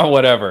 Bam. Not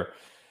whatever.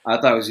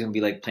 I thought it was going to be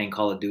like playing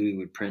Call of Duty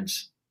with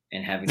Prince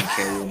and having to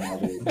carry him all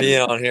the way.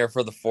 Being on here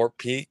for the Fort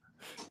Pete.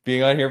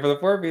 Being on here for the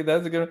Fort Pete.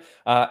 That's a good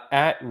one.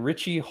 At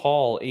Richie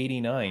Hall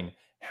 89,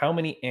 how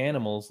many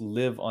animals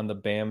live on the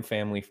Bam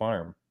family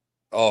farm?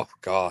 Oh,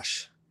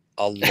 gosh.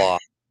 A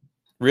lot.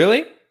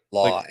 Really? A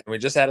lot. And we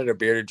just added a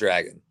bearded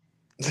dragon.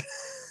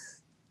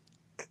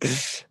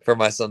 For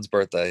my son's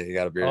birthday, he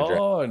got a bearded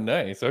dragon. Oh,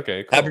 nice.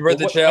 Okay, cool. Happy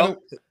birthday, Shell.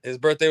 His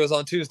birthday was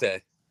on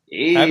Tuesday.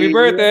 Hey. Happy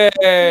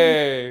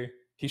birthday!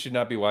 He should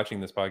not be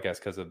watching this podcast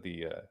because of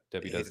the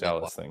Debbie Does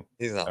Dallas thing.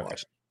 He's not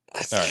watching.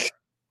 All right.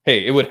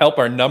 Hey, it would help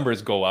our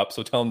numbers go up,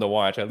 so tell him to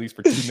watch at least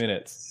for 2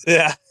 minutes.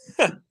 Yeah.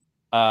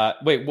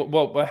 Wait,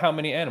 well, how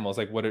many animals?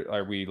 Like, what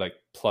are we like?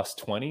 Plus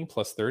 20,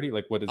 plus 30?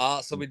 Like, what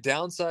is? So we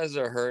downsized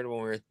our herd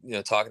when we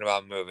were, talking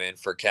about moving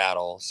for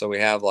cattle. So we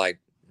have like,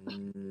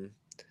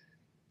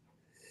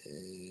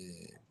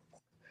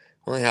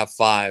 only have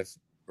 5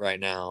 right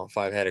now.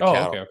 5 head of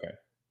cattle.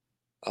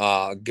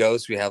 Okay.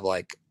 Goats, we have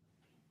like,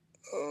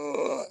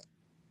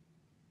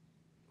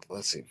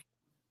 let's see,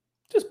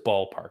 just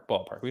ballpark.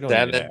 We don't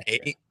 7,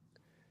 8.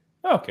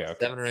 Okay.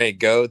 7 or 8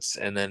 goats,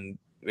 and then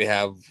we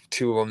have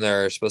 2 of them that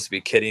are supposed to be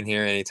kidding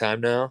here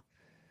anytime now.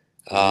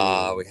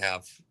 We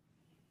have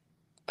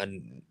a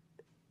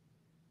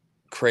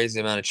crazy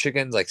amount of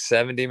chickens, like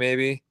 70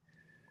 maybe.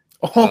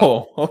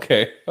 Oh,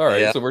 okay. All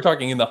right. Yeah. So we're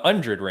talking in the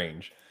 100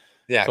 range.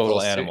 Yeah,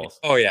 total animals.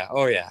 Oh yeah.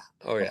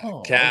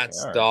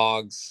 Cats, okay,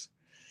 dogs,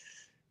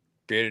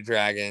 bearded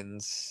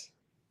dragons.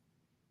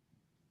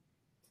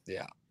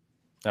 Yeah.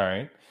 All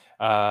right.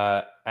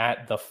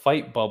 At the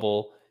Fight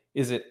Bubble,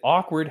 is it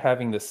awkward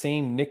having the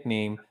same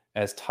nickname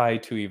as Tai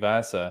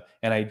Tuivasa?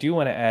 And I do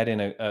want to add in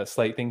a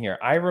slight thing here.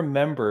 I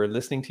remember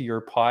listening to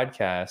your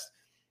podcast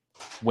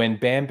when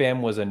Bam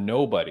Bam was a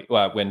nobody.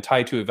 Well, when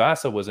Tai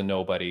Tuivasa was a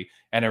nobody,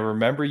 and I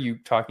remember you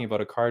talking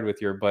about a card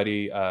with your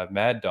buddy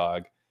Mad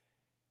Dog,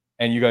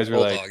 and you guys were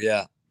Bulldog, like,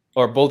 yeah,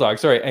 or Bulldog,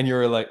 sorry, and you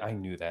were like, I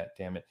knew that,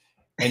 damn it.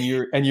 And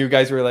you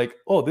guys were like,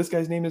 oh, this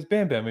guy's name is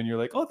Bam Bam, and you're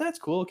like, oh, that's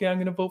cool. Okay, I'm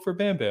gonna vote for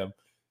Bam Bam.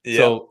 Yeah.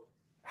 So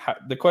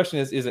the question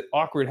is it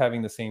awkward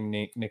having the same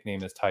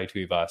nickname as Tai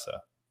Tuivasa?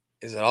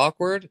 Is it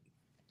awkward?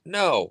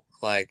 No.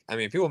 Like, I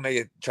mean, people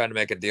try to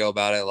make a deal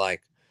about it,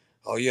 like,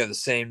 oh, you have the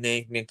same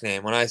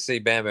nickname. When I say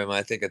Bam Bam,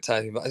 I think of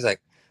Tai Tuivasa. It's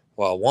like,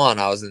 well, one,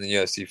 I was in the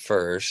UFC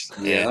first.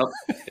 Yeah.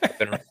 I've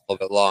been around a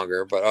little bit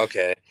longer, but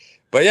okay.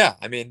 But yeah,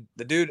 I mean,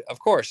 the dude, of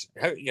course,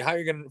 how are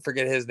you going to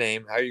forget his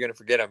name? How are you going to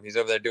forget him? He's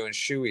over there doing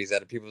shoeies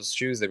out of people's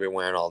shoes they've been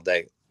wearing all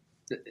day.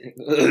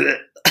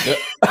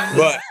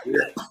 But,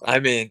 I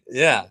mean,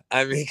 yeah.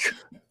 I mean,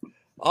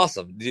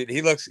 awesome. Dude,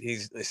 he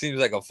seems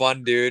like a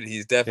fun dude.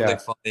 He's definitely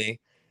funny.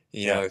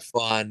 He's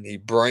fun. He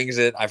brings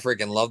it. I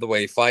freaking love the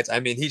way he fights.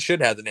 I mean, he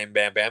should have the name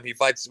Bam Bam. We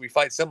fight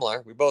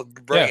similar. We both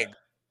bring it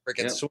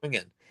freaking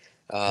swinging.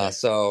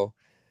 So,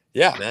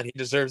 yeah, man, he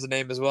deserves the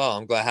name as well.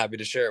 I'm happy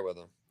to share it with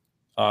him.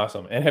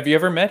 Awesome. And have you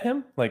ever met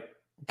him? Like,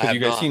 because you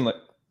guys seem like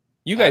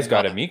you guys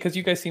got to meet because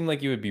you guys seem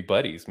like you would be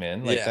buddies,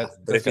 man. Like,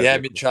 but if he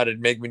had me try to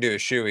make me do a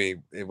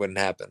shoey, it wouldn't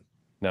happen.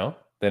 No,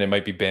 then it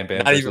might be Bam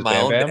Bam. Not even my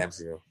own Bam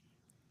shoe.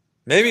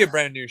 Maybe a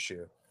brand new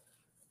shoe,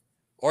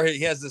 or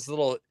he has this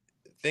little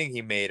thing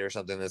he made or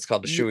something that's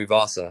called the Shoey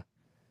Vasa.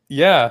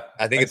 Yeah,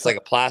 I think it's like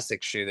a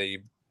plastic shoe that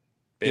you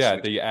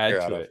that you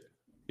add to it.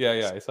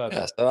 Yeah, I saw that.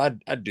 Yeah, so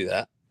I'd do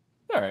that.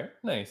 All right,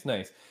 nice.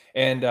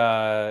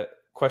 And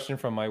question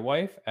from my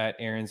wife at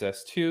Aaron's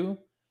S2.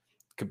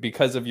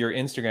 because of your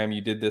Instagram,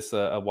 you did this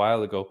a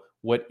while ago.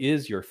 What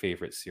is your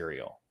favorite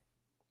cereal?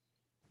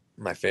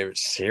 My favorite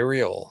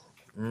cereal.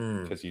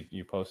 Because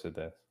you posted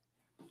this.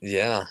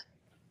 Yeah,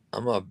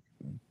 I'm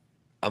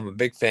a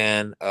big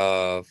fan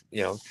of,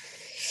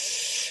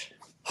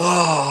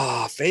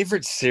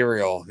 favorite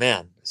cereal,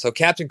 man. So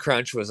Captain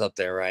Crunch was up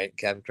there, right?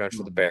 Captain Crunch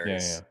for the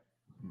berries. Yeah.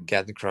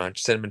 Captain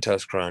Crunch, Cinnamon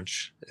Toast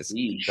Crunch. It's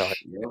Yep.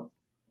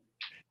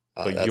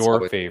 But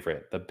your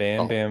favorite, the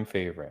Bam Bam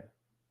favorite.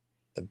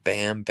 The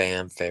Bam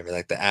Bam favorite,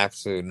 like the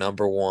absolute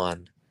number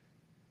one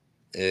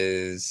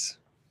is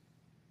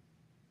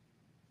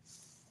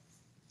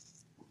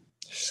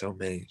so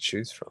many to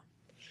choose from.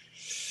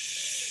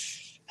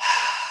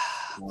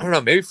 I don't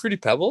know, maybe Fruity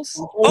Pebbles?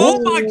 Oh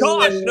my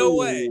gosh, no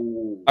way.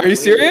 Are you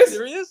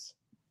serious?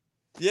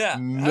 Yeah.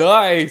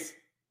 Nice.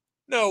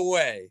 No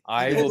way.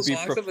 I will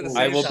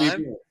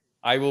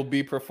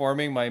be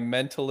performing my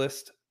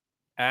Mentalist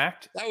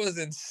act. That was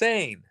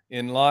insane.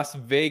 In Las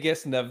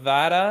Vegas,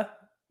 Nevada.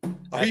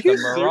 Are at you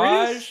the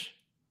Mirage. serious?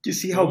 You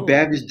see how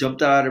Bam just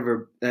jumped out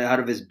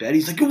of his bed?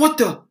 He's like, what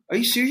the? Are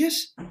you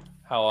serious?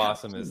 How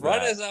awesome is Right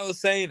that? as I was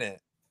saying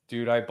it.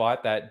 Dude, I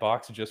bought that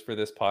box just for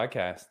this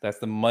podcast. That's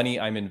the money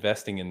I'm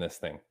investing in this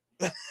thing.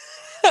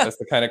 That's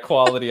the kind of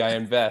quality I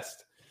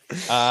invest.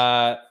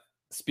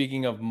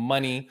 Speaking of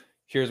money,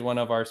 here's one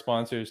of our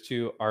sponsors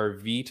too,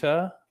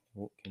 Arvita.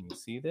 Oh, can you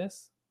see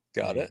this?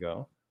 Got there it. You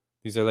go.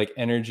 These are like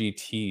energy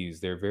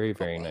teas. They're very,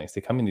 very nice. They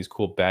come in these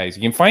cool bags.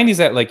 You can find these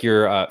at like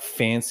your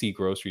fancy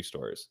grocery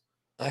stores.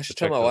 I should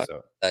tell my wife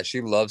that.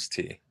 She loves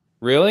tea.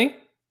 Really?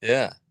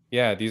 Yeah.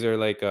 Yeah, these are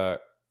like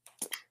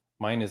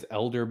mine is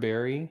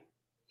elderberry.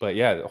 But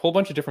yeah, a whole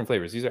bunch of different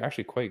flavors. These are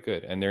actually quite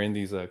good. And they're in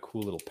these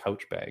cool little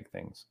pouch bag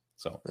things.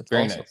 So that's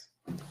very awesome.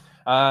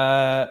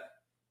 Nice.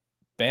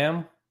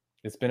 Bam,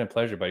 it's been a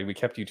pleasure, buddy. We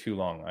kept you too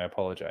long. I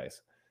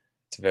apologize.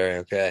 It's very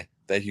okay.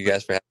 Thank you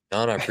guys for having me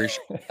on. I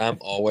appreciate it.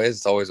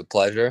 It's always a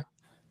pleasure.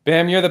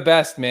 Bam, you're the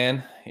best,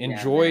 man.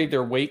 Enjoy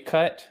their weight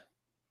cut.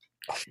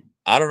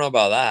 I don't know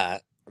about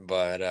that,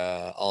 but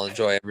I'll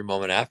enjoy every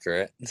moment after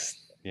it.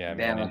 Yeah,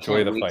 Bam, man.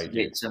 Enjoy the fight.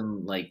 Get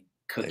some like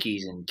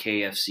cookies and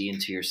KFC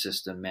into your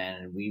system,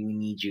 man, and we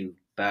need you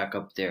back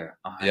up there.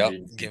 Yep.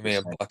 Give me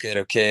a bucket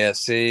of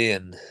KFC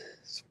and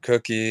some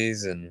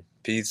cookies and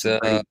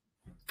pizza.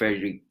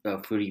 Fruity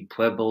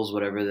Pebbles,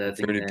 whatever that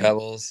thing is. Fruity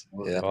Pebbles.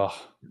 Yeah. Oh,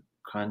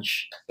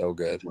 Crunch. So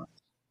good.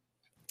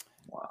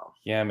 Wow.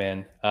 Yeah,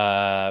 man.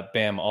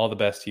 Bam, all the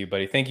best to you,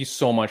 buddy. Thank you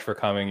so much for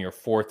coming. Your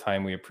fourth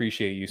time. We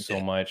appreciate you so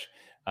much.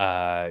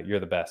 You're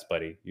the best,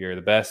 buddy. You're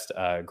the best.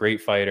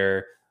 Great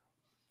fighter.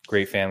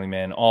 Great family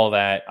man, all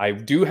that. I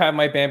do have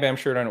my Bam Bam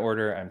shirt on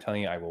order. I'm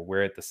telling you, I will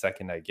wear it the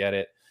second I get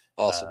it.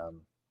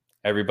 Awesome.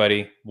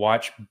 Everybody,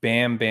 watch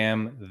Bam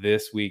Bam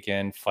this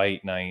weekend,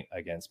 fight night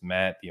against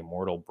Matt, the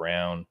Immortal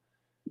Brown.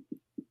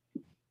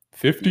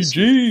 50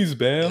 G's,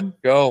 Bam.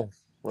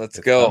 Let's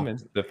go. Coming.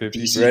 The 50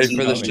 G's. Ready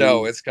for the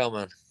show. It's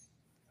coming.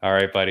 All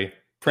right, buddy.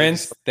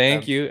 Prince,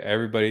 thank you.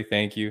 Everybody,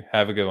 thank you.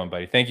 Have a good one,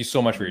 buddy. Thank you so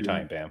much for your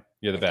time, Bam.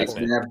 You're the best,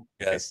 man.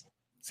 Guys.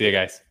 See you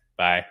guys.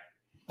 Bye.